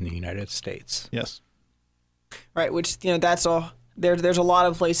end up in the United States. Yes. Right, which, that's all. There's a lot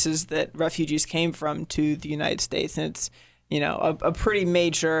of places that refugees came from to the United States, and it's a pretty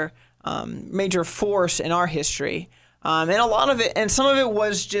major force in our history. And a lot of it, and some of it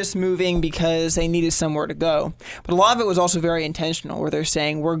was just moving because they needed somewhere to go. But a lot of it was also very intentional, where they're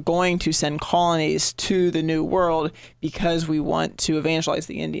saying we're going to send colonies to the New World because we want to evangelize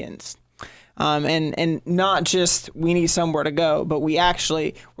the Indians. And not just we need somewhere to go, but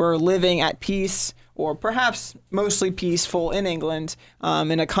we're living at peace, or perhaps mostly peaceful in England,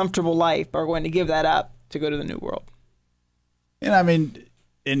 in a comfortable life, but we're going to give that up to go to the New World. And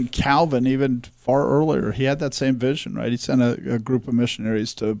in Calvin, even far earlier, he had that same vision, right? He sent a group of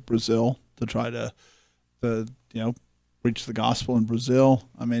missionaries to Brazil to try to preach the gospel in Brazil.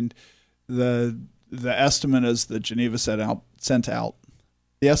 The estimate is that Geneva sent out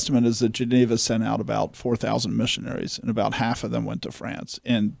the estimate is that Geneva sent out about 4,000 missionaries, and about half of them went to France.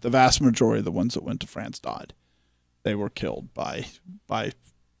 And the vast majority of the ones that went to France died. They were killed by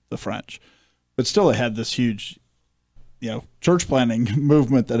the French. But still, they had this huge, church planting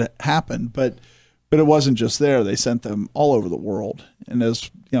movement that happened. But it wasn't just there. They sent them all over the world, and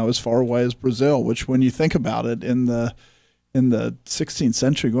as far away as Brazil. Which, when you think about it, in the 16th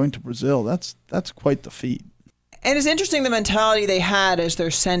century, going to Brazil, that's quite the feat. And it's interesting the mentality they had as they're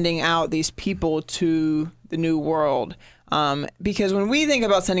sending out these people to the New World. Because when we think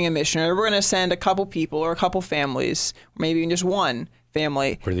about sending a missionary, we're going to send a couple people or a couple families, or maybe even just one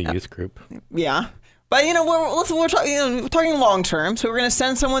family. Or the youth group. Yeah. But, we're talking long term. So we're going to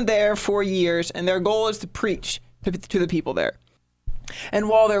send someone there for years, and their goal is to preach to the people there. And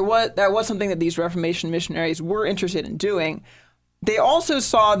while that was something that these Reformation missionaries were interested in doing, they also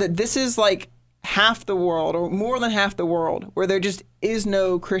saw that this is like half the world, or more than half the world, where there just is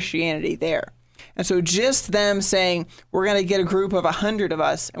no Christianity there. And so just them saying, we're going to get a group of 100 of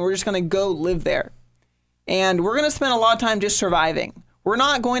us, and we're just going to go live there. And we're going to spend a lot of time just surviving. We're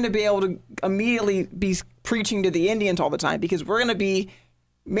not going to be able to immediately be preaching to the Indians all the time, because we're going to be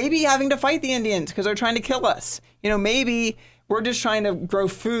maybe having to fight the Indians because they're trying to kill us. Maybe we're just trying to grow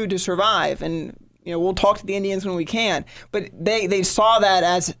food to survive, and we'll talk to the Indians when we can. But they saw that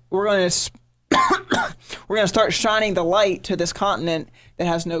as we're going to start shining the light to this continent that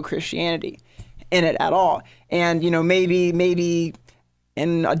has no Christianity in it at all. And maybe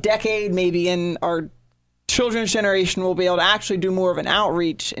in a decade, maybe in our children's generation, we'll be able to actually do more of an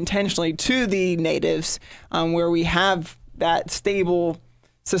outreach intentionally to the natives, where we have that stable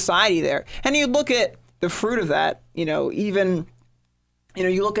society there. And you look at the fruit of that, even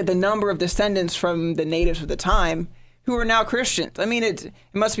you look at the number of descendants from the natives of the time who are now Christians. I mean, it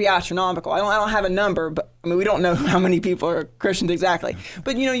must be astronomical. I don't have a number, but we don't know how many people are Christians exactly.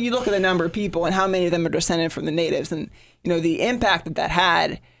 But you look at the number of people and how many of them are descended from the natives, and the impact that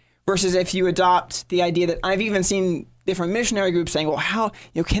had, versus if you adopt the idea that I've even seen different missionary groups saying, well, how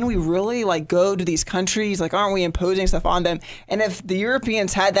can we really go to these countries? Aren't we imposing stuff on them? And if the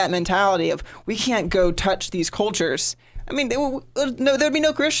Europeans had that mentality of we can't go touch these cultures, there'd be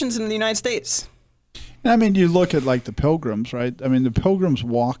no Christians in the United States. You look at the Pilgrims, right? The Pilgrims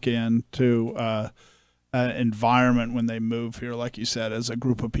walk into an environment when they move here, like you said, as a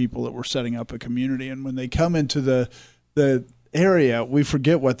group of people that were setting up a community. And when they come into the area, we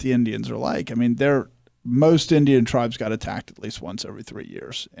forget what the Indians are like. Most Indian tribes got attacked at least once every 3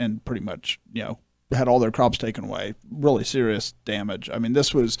 years, and pretty much, had all their crops taken away, really serious damage.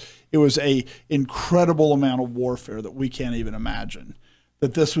 It was a incredible amount of warfare that we can't even imagine,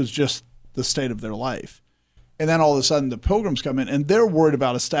 that this was just the state of their life. And then all of a sudden the Pilgrims come in, and they're worried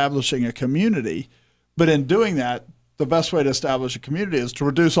about establishing a community. But in doing that, the best way to establish a community is to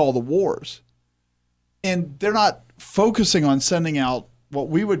reduce all the wars. And they're not focusing on sending out what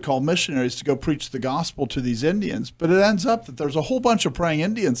we would call missionaries to go preach the gospel to these Indians. But it ends up that there's a whole bunch of praying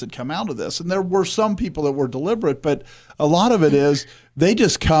Indians that come out of this. And there were some people that were deliberate, but a lot of it is they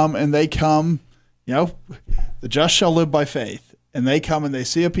just come, the just shall live by faith. And they come and they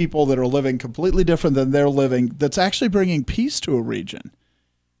see a people that are living completely different than they're living, that's actually bringing peace to a region.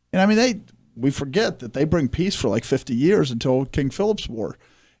 And we forget that they bring peace for 50 years until King Philip's War.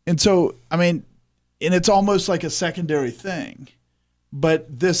 And so, and it's almost like a secondary thing.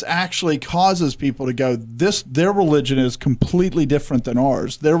 But this actually causes people to go, their religion is completely different than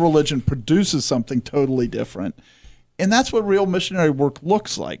ours. Their religion produces something totally different. And that's what real missionary work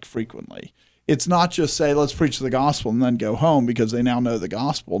looks like frequently. It's not just say, let's preach the gospel and then go home because they now know the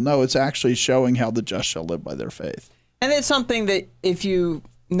gospel. No, it's actually showing how the just shall live by their faith. And it's something that if you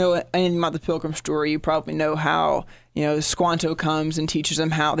know anything about the Pilgrim story, you probably know how, Squanto comes and teaches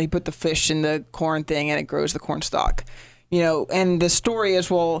them how they put the fish in the corn thing and it grows the corn stalk. And the story is,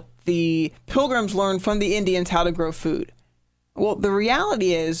 well, the Pilgrims learned from the Indians how to grow food. Well, the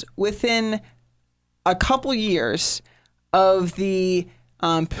reality is within a couple years of the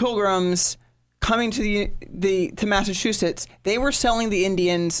Pilgrims coming to to Massachusetts, they were selling the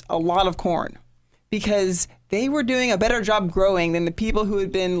Indians a lot of corn because they were doing a better job growing than the people who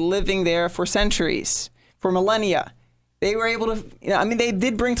had been living there for centuries, for millennia. They were able to, they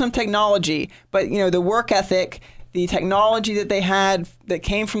did bring some technology, but, the work ethic, the technology that they had that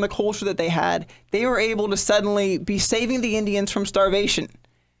came from the culture that they had, they were able to suddenly be saving the Indians from starvation.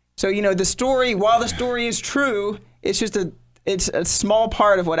 So, the story, while the story is true, it's a small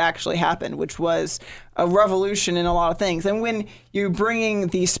part of what actually happened, which was a revolution in a lot of things. And when you're bringing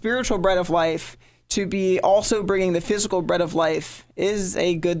the spiritual bread of life to be also bringing the physical bread of life is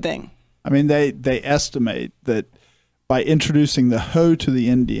a good thing. They estimate that by introducing the hoe to the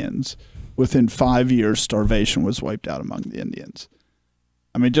Indians, within 5 years, starvation was wiped out among the Indians.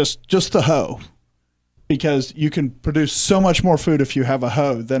 I mean, just the hoe, because you can produce so much more food if you have a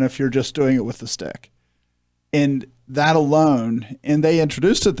hoe than if you're just doing it with the stick. And that alone, and they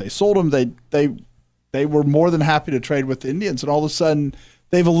introduced it, they sold them, they were more than happy to trade with the Indians, and all of a sudden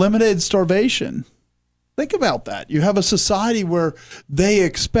they've eliminated starvation. Think about that. You have a society where they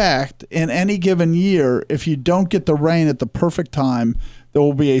expect in any given year, if you don't get the rain at the perfect time, there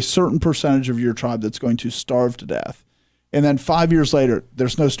will be a certain percentage of your tribe that's going to starve to death. And then 5 years later,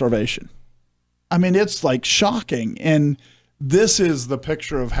 there's no starvation. I mean, it's like shocking. And this is the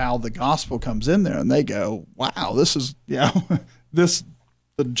picture of how the gospel comes in there. And they go, wow, this is, the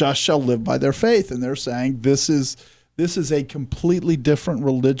just shall live by their faith. And they're saying this is a completely different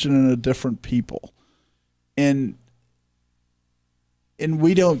religion and a different people. And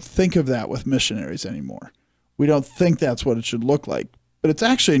we don't think of that with missionaries anymore. We don't think that's what it should look like. But it's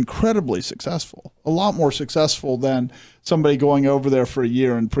actually incredibly successful, a lot more successful than somebody going over there for a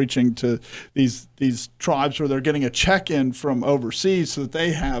year and preaching to these tribes where they're getting a check-in from overseas so that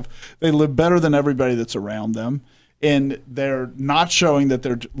they live better than everybody that's around them. And they're not showing that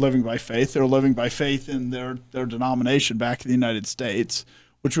they're living by faith. They're living by faith in their denomination back in the United States,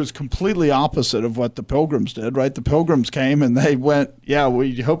 which was completely opposite of what the Pilgrims did, right? The Pilgrims came and they went,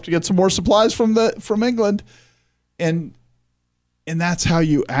 we hope to get some more supplies from England. And that's how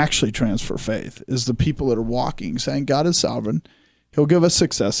you actually transfer faith, is the people that are walking, saying God is sovereign. He'll give us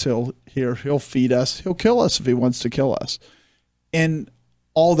success. He'll feed us. He'll kill us if he wants to kill us. And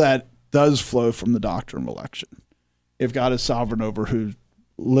all that does flow from the doctrine of election. If God is sovereign over who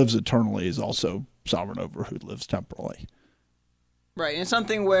lives eternally, he's also sovereign over who lives temporally. Right. And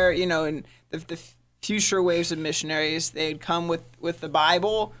something where, in the future waves of missionaries, they'd come with the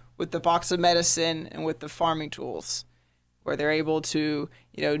Bible, with the box of medicine, and with the farming tools, where they're able to,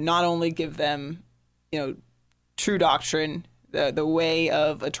 not only give them, true doctrine, the way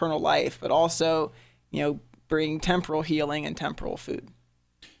of eternal life, but also, bring temporal healing and temporal food.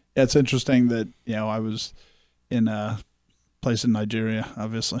 Yeah, it's interesting that, I was in a place in Nigeria,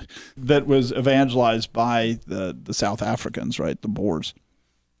 obviously, that was evangelized by the South Africans, right, the Boers.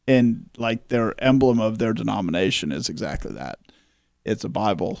 And like their emblem of their denomination is exactly that. It's a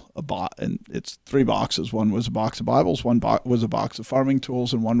Bible, and it's 3 boxes. One was a box of Bibles, one was a box of farming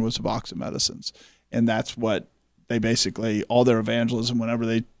tools, and one was a box of medicines. And that's what they basically, all their evangelism, whenever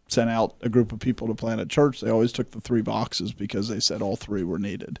they sent out a group of people to plant a church, they always took the 3 boxes because they said all 3 were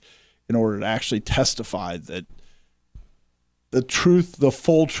needed in order to actually testify that the truth, the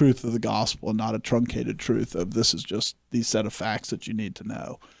full truth of the gospel, and not a truncated truth of this is just these set of facts that you need to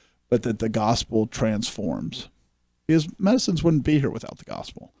know, but that the gospel transforms. Because medicines wouldn't be here without the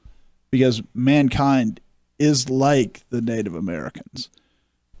gospel. Because mankind is like the Native Americans,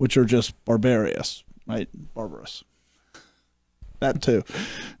 which are just barbarous, right? Barbarous. That too.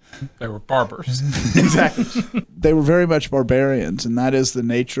 They were barbers. Exactly. They were very much barbarians, and that is the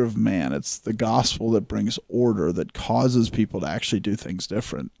nature of man. It's the gospel that brings order, that causes people to actually do things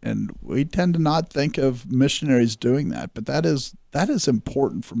different. And we tend to not think of missionaries doing that, but that is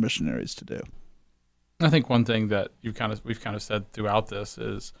important for missionaries to do. I think one thing that we've kind of said throughout this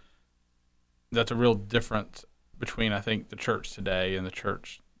is that's a real difference between, I think, the church today and the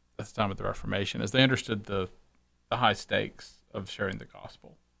church at the time of the Reformation, is they understood the high stakes of sharing the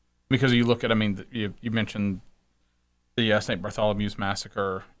gospel. Because you look at, you mentioned the St. Bartholomew's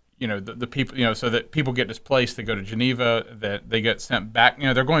massacre, the people, so that people get displaced, they go to Geneva, that they get sent back,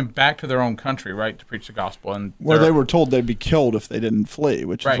 they're going back to their own country, right, to preach the gospel. And where they were told they'd be killed if they didn't flee,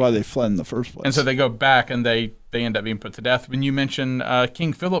 which is why they fled in the first place. And so they go back and they end up being put to death. When you mention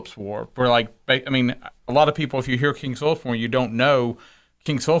King Philip's War, where a lot of people, if you hear King Philip's War, you don't know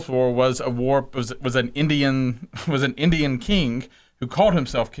King Philip's War was a war, was an Indian king who called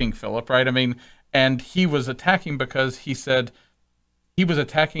himself King Philip, right? And he was attacking because he said he was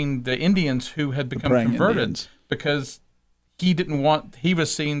attacking the Indians who had become converted Indians, because he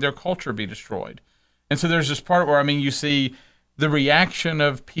was seeing their culture be destroyed. And so there's this part where, you see the reaction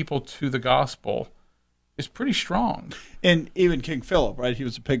of people to the gospel is pretty strong. And even King Philip, right? He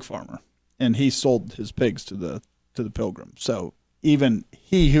was a pig farmer, and he sold his pigs to the Pilgrims. So even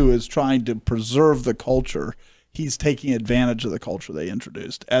he who is trying to preserve the culture, he's taking advantage of the culture they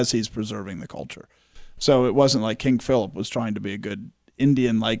introduced as he's preserving the culture. So it wasn't like King Philip was trying to be a good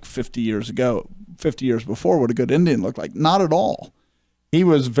Indian like 50 years before, what a good Indian looked like. Not at all. He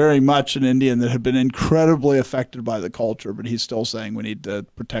was very much an Indian that had been incredibly affected by the culture, but he's still saying we need to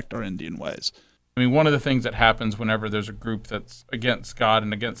protect our Indian ways. I mean, one of the things that happens whenever there's a group that's against God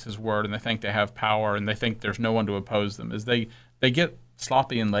and against His Word, and they think they have power, and they think there's no one to oppose them, is they get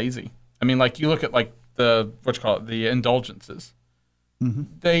sloppy and lazy. I mean, like you look at like the indulgences. Mm-hmm.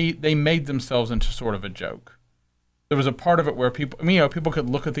 They made themselves into sort of a joke. There was a part of it where people could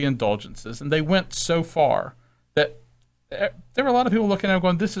look at the indulgences, and they went so far that there were a lot of people looking at it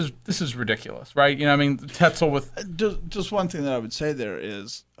going, this is ridiculous, right? You know, I mean, Tetzel with... Just one thing that I would say there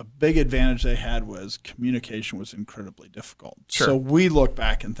is a big advantage they had was communication was incredibly difficult. Sure. So we look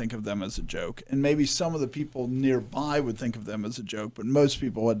back and think of them as a joke, and maybe some of the people nearby would think of them as a joke, but most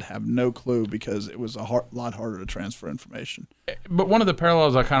people would have no clue because it was a lot harder to transfer information. But one of the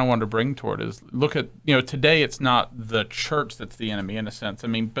parallels I kind of wanted to bring toward is look at, today it's not the church that's the enemy in a sense. I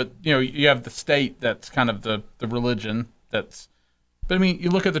mean, but, you have the state that's kind of the religion. But I mean, you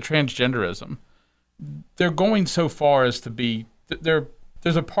look at the transgenderism, they're going so far as to be,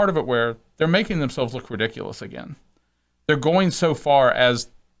 there's a part of it where they're making themselves look ridiculous again. They're going so far as,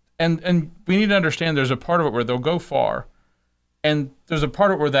 and we need to understand there's a part of it where they'll go far, and there's a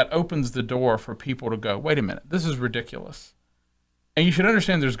part of it where that opens the door for people to go, wait a minute, this is ridiculous. And you should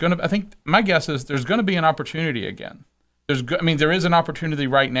understand I think my guess is there's going to be an opportunity again. There is an opportunity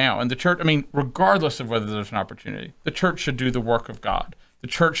right now, and the church, regardless of whether there's an opportunity, the church should do the work of God. The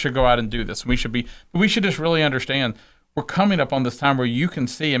church should go out and do this. We should just really understand we're coming up on this time where you can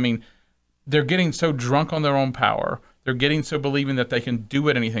see, they're getting so drunk on their own power. They're getting so believing that they can do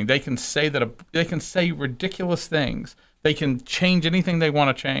anything. They can say ridiculous things. They can change anything they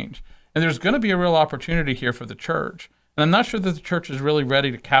want to change. And there's going to be a real opportunity here for the church. And I'm not sure that the church is really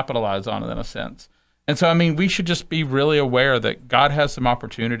ready to capitalize on it in a sense. And so, we should just be really aware that God has some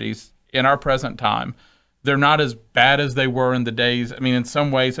opportunities in our present time. They're not as bad as they were in the days. In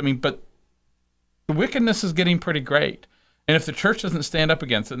some ways, but the wickedness is getting pretty great. And if the church doesn't stand up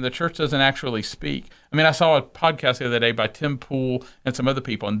against it and the church doesn't actually speak, I saw a podcast the other day by Tim Pool and some other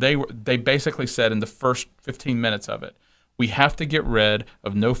people, and they basically said in the first 15 minutes of it, we have to get rid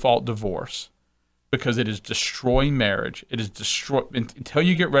of no-fault divorce. Because it is destroying marriage. It is until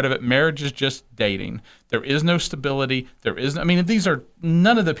you get rid of it, marriage is just dating. There is no stability.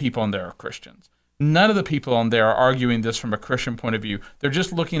 None of the people on there are Christians. None of the people on there are arguing this from a Christian point of view. They're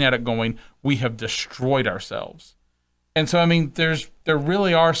just looking at it going, we have destroyed ourselves. And so, there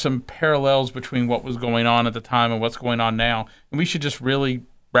really are some parallels between what was going on at the time and what's going on now. And we should just really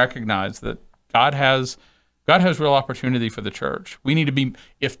recognize that God has real opportunity for the church. We need to be,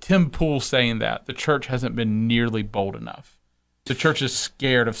 if Tim Pool's saying that, the church hasn't been nearly bold enough. The church is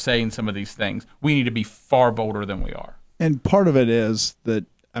scared of saying some of these things. We need to be far bolder than we are. And part of it is that,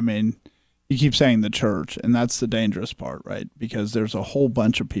 you keep saying the church, and that's the dangerous part, right? Because there's a whole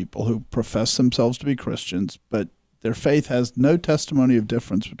bunch of people who profess themselves to be Christians, but their faith has no testimony of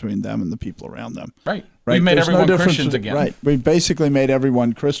difference between them and the people around them. Right. We made everyone Christians again. Right. We basically made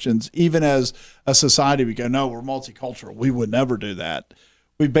everyone Christians. Even as a society, we go, no, we're multicultural. We would never do that.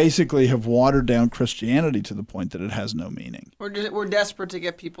 We basically have watered down Christianity to the point that it has no meaning. We're desperate to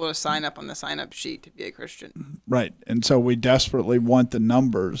get people to sign up on the sign-up sheet to be a Christian. Right. And so we desperately want the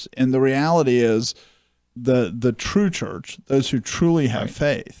numbers. And the reality is the true church, those who truly have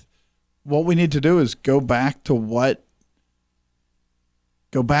faith, what we need to do is go back to what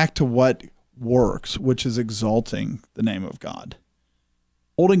works, which is exalting the name of God,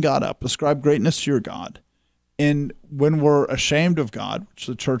 holding God up, ascribe greatness to your God. And when we're ashamed of God, which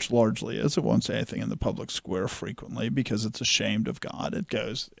the church largely is, it won't say anything in the public square frequently because it's ashamed of God. It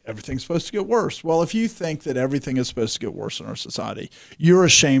goes, everything's supposed to get worse. Well, if you think that everything is supposed to get worse in our society, you're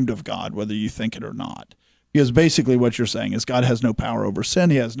ashamed of God, whether you think it or not. Because basically what you're saying is God has no power over sin.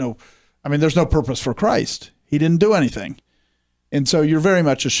 There's no purpose for Christ. He didn't do anything. And so you're very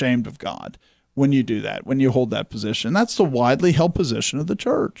much ashamed of God when you do that, when you hold that position. That's the widely held position of the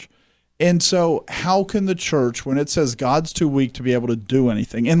church. And so how can the church, when it says God's too weak to be able to do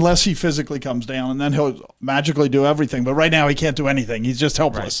anything, unless he physically comes down and then he'll magically do everything, but right now he can't do anything. He's just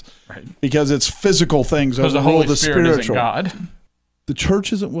helpless. Right. Because it's physical things over the Holy Spirit spiritual. God. The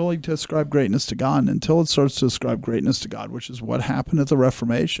church isn't willing to ascribe greatness to God, and until it starts to ascribe greatness to God, which is what happened at the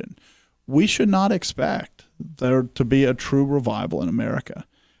Reformation. We should not expect there to be a true revival in America.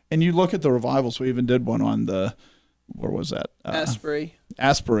 And you look at the revivals, we even did one on where was that? Asbury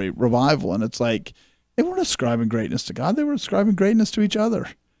revival. And it's like, they weren't ascribing greatness to God. They were ascribing greatness to each other.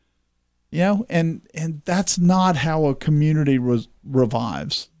 And that's not how a community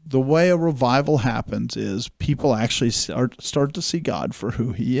revives. The way a revival happens is people actually start to see God for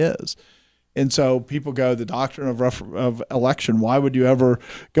who he is. And so people go, the doctrine of election, why would you ever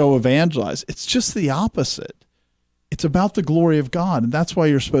go evangelize? It's just the opposite. It's about the glory of God, and that's why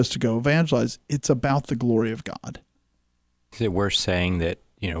you're supposed to go evangelize. It's about the glory of God. Is it worth saying that,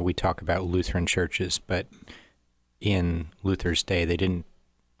 we talk about Lutheran churches, but in Luther's day, they didn't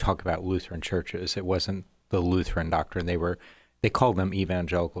talk about Lutheran churches. It wasn't the Lutheran doctrine. They called them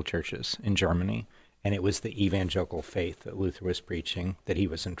evangelical churches in Germany, and it was the evangelical faith that Luther was preaching that he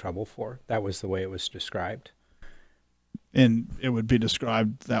was in trouble for. That was the way it was described. And it would be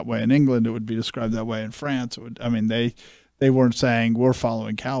described that way in England. It would be described that way in France. They weren't saying we're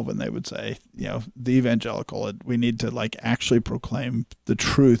following Calvin. They would say, the evangelical, we need to actually proclaim the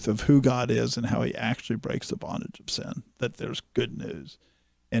truth of who God is and how he actually breaks the bondage of sin, that there's good news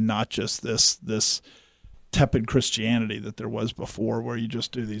and not just this tepid Christianity that there was before where you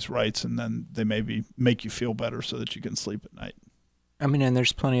just do these rites and then they maybe make you feel better so that you can sleep at night. And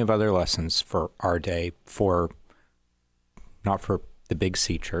there's plenty of other lessons for our day, not for the big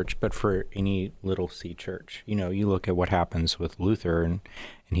C church, but for any little C church. You look at what happens with Luther, and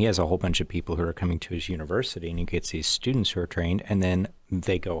he has a whole bunch of people who are coming to his university, and he gets these students who are trained, and then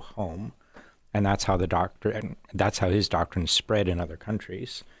they go home, and that's how his doctrine spread in other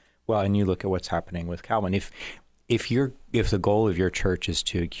countries. Well, and you look at what's happening with Calvin. If the goal of your church is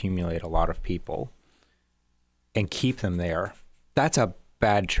to accumulate a lot of people and keep them there, that's a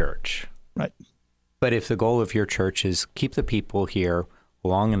bad church. Right. But if the goal of your church is keep the people here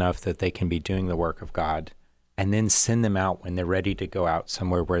long enough that they can be doing the work of God and then send them out when they're ready to go out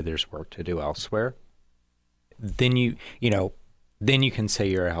somewhere where there's work to do elsewhere, then you can say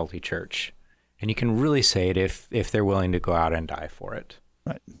you're a healthy church. And you can really say it if they're willing to go out and die for it.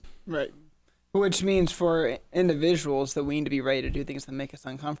 Right. Right. Which means for individuals that we need to be ready to do things that make us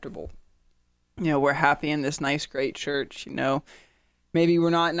uncomfortable. We're happy in this nice, great church, Maybe we're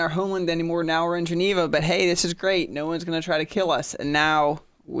not in our homeland anymore. Now we're in Geneva, but hey, this is great. No one's going to try to kill us. And now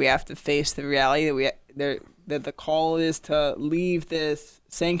we have to face the reality that the call is to leave this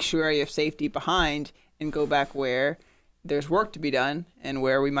sanctuary of safety behind and go back where there's work to be done and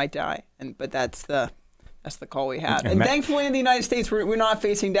where we might die. But that's the call we have. And thankfully in the United States, we're not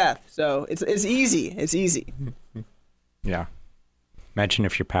facing death. So it's easy. It's easy. Yeah. Imagine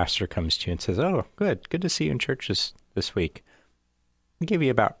if your pastor comes to you and says, "Oh, good to see you in church this week. I'll give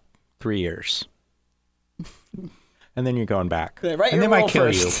you about 3 years." And then you're going back. Yeah, right, and they might kill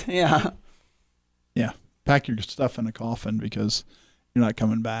first. You. Yeah. Yeah. Pack your stuff in a coffin because you're not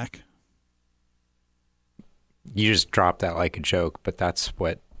coming back. You just drop that like a joke, but that's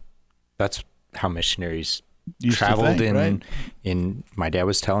how missionaries Used traveled to think, right? in my dad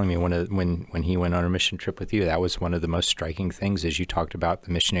was telling me when he went on a mission trip with you, that was one of the most striking things is you talked about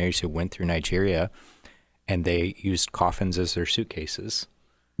the missionaries who went through Nigeria and they used coffins as their suitcases.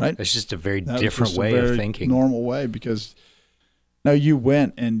 Right. It's just a very different way of thinking. Normal way, because now you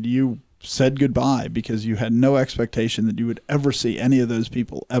went and you said goodbye because you had no expectation that you would ever see any of those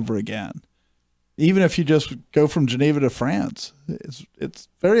people ever again. Even if you just go from Geneva to France, it's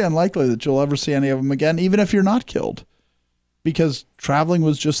very unlikely that you'll ever see any of them again, even if you're not killed, because traveling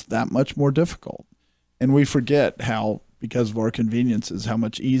was just that much more difficult. And we forget how, because of our conveniences, how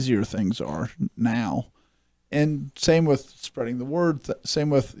much easier things are now. And same with spreading the word, same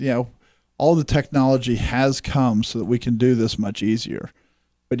with, all the technology has come so that we can do this much easier.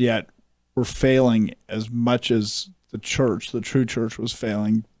 But yet we're failing as much as the true church was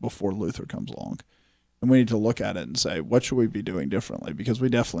failing before Luther comes along. And we need to look at it and say, what should we be doing differently? Because we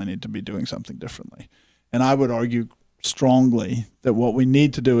definitely need to be doing something differently. And I would argue strongly that what we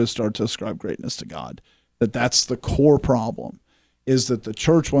need to do is start to ascribe greatness to God, that's the core problem. Is that the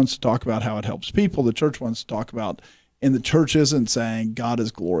church wants to talk about how it helps people. The church wants to talk about, and the church isn't saying God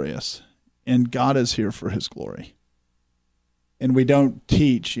is glorious and God is here for his glory. And we don't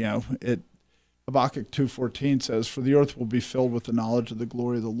teach, Habakkuk 2:14 says, "For the earth will be filled with the knowledge of the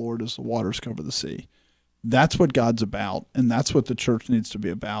glory of the Lord as the waters cover the sea." That's what God's about, and that's what the church needs to be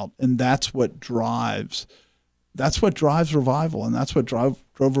about, and that's what drives revival, and that's what drove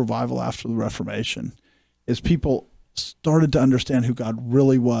revival after the Reformation, is people started to understand who God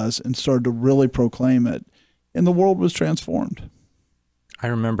really was and started to really proclaim it, and the world was transformed. I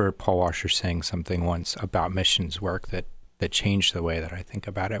remember Paul Washer saying something once about missions work that changed the way that I think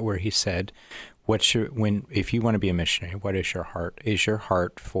about it, where he said, if you want to be a missionary, what is your heart? Is your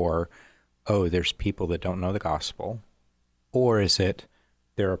heart for, there's people that don't know the gospel? Or is it,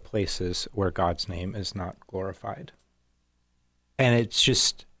 there are places where God's name is not glorified? And it's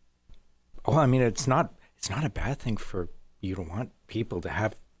just, it's not a bad thing for you to want people to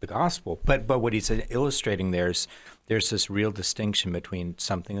have the gospel. But what he's illustrating there's this real distinction between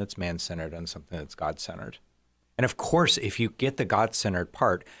something that's man-centered and something that's God-centered. And of course, if you get the God-centered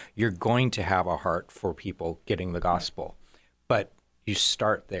part, you're going to have a heart for people getting the gospel. But you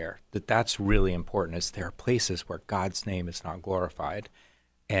start there. That's really important, is there are places where God's name is not glorified,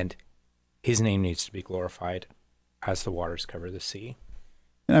 and his name needs to be glorified as the waters cover the sea.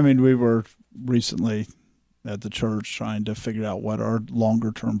 And I mean, we were recently at the church trying to figure out what our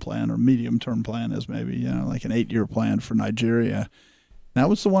longer-term plan or medium-term plan is, maybe, like an 8-year plan for Nigeria. That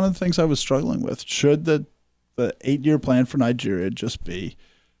was one of the things I was struggling with. Should the 8-year plan for Nigeria just be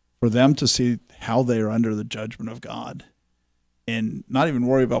for them to see how they are under the judgment of God and not even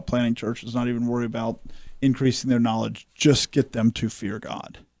worry about planting churches, not even worry about increasing their knowledge, just get them to fear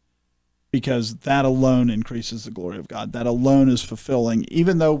God? Because that alone increases the glory of God. That alone is fulfilling.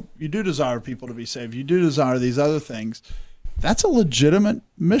 Even though you do desire people to be saved, you do desire these other things, that's a legitimate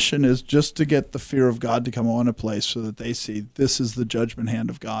mission, is just to get the fear of God to come on a place so that they see this is the judgment hand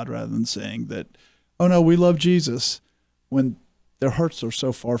of God, rather than saying that, oh no, we love Jesus, when their hearts are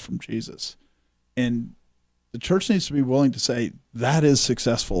so far from Jesus. And the church needs to be willing to say that is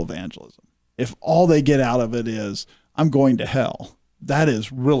successful evangelism. If all they get out of it is, I'm going to hell, that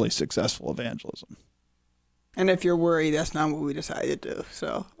is really successful evangelism. And if you're worried, that's not what we decided to do.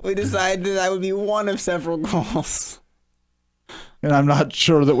 So we decided that would be one of several goals. And I'm not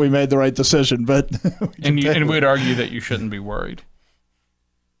sure that we made the right decision, but and we'd argue that you shouldn't be worried.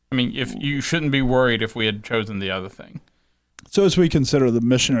 I mean, if you shouldn't be worried if we had chosen the other thing. So as we consider the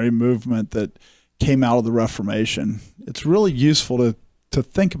missionary movement that came out of the Reformation, it's really useful to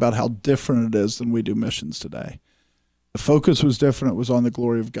think about how different it is than we do missions today. The focus was different. It was on the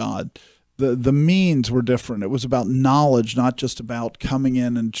glory of God. The means were different. It was about knowledge, not just about coming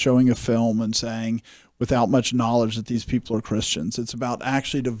in and showing a film and saying without much knowledge that these people are Christians. It's about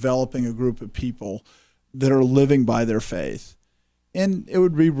actually developing a group of people that are living by their faith. And it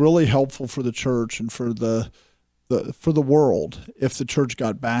would be really helpful for the church and for the world if the church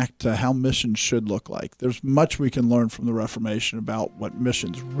got back to how missions should look like. There's much we can learn from the Reformation about what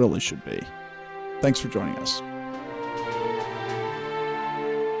missions really should be. Thanks for joining us.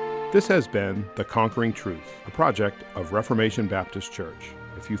 This has been The Conquering Truth, a project of Reformation Baptist Church.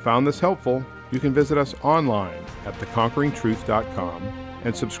 If you found this helpful, you can visit us online at theconqueringtruth.com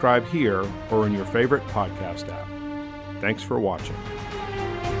and subscribe here or in your favorite podcast app. Thanks for watching.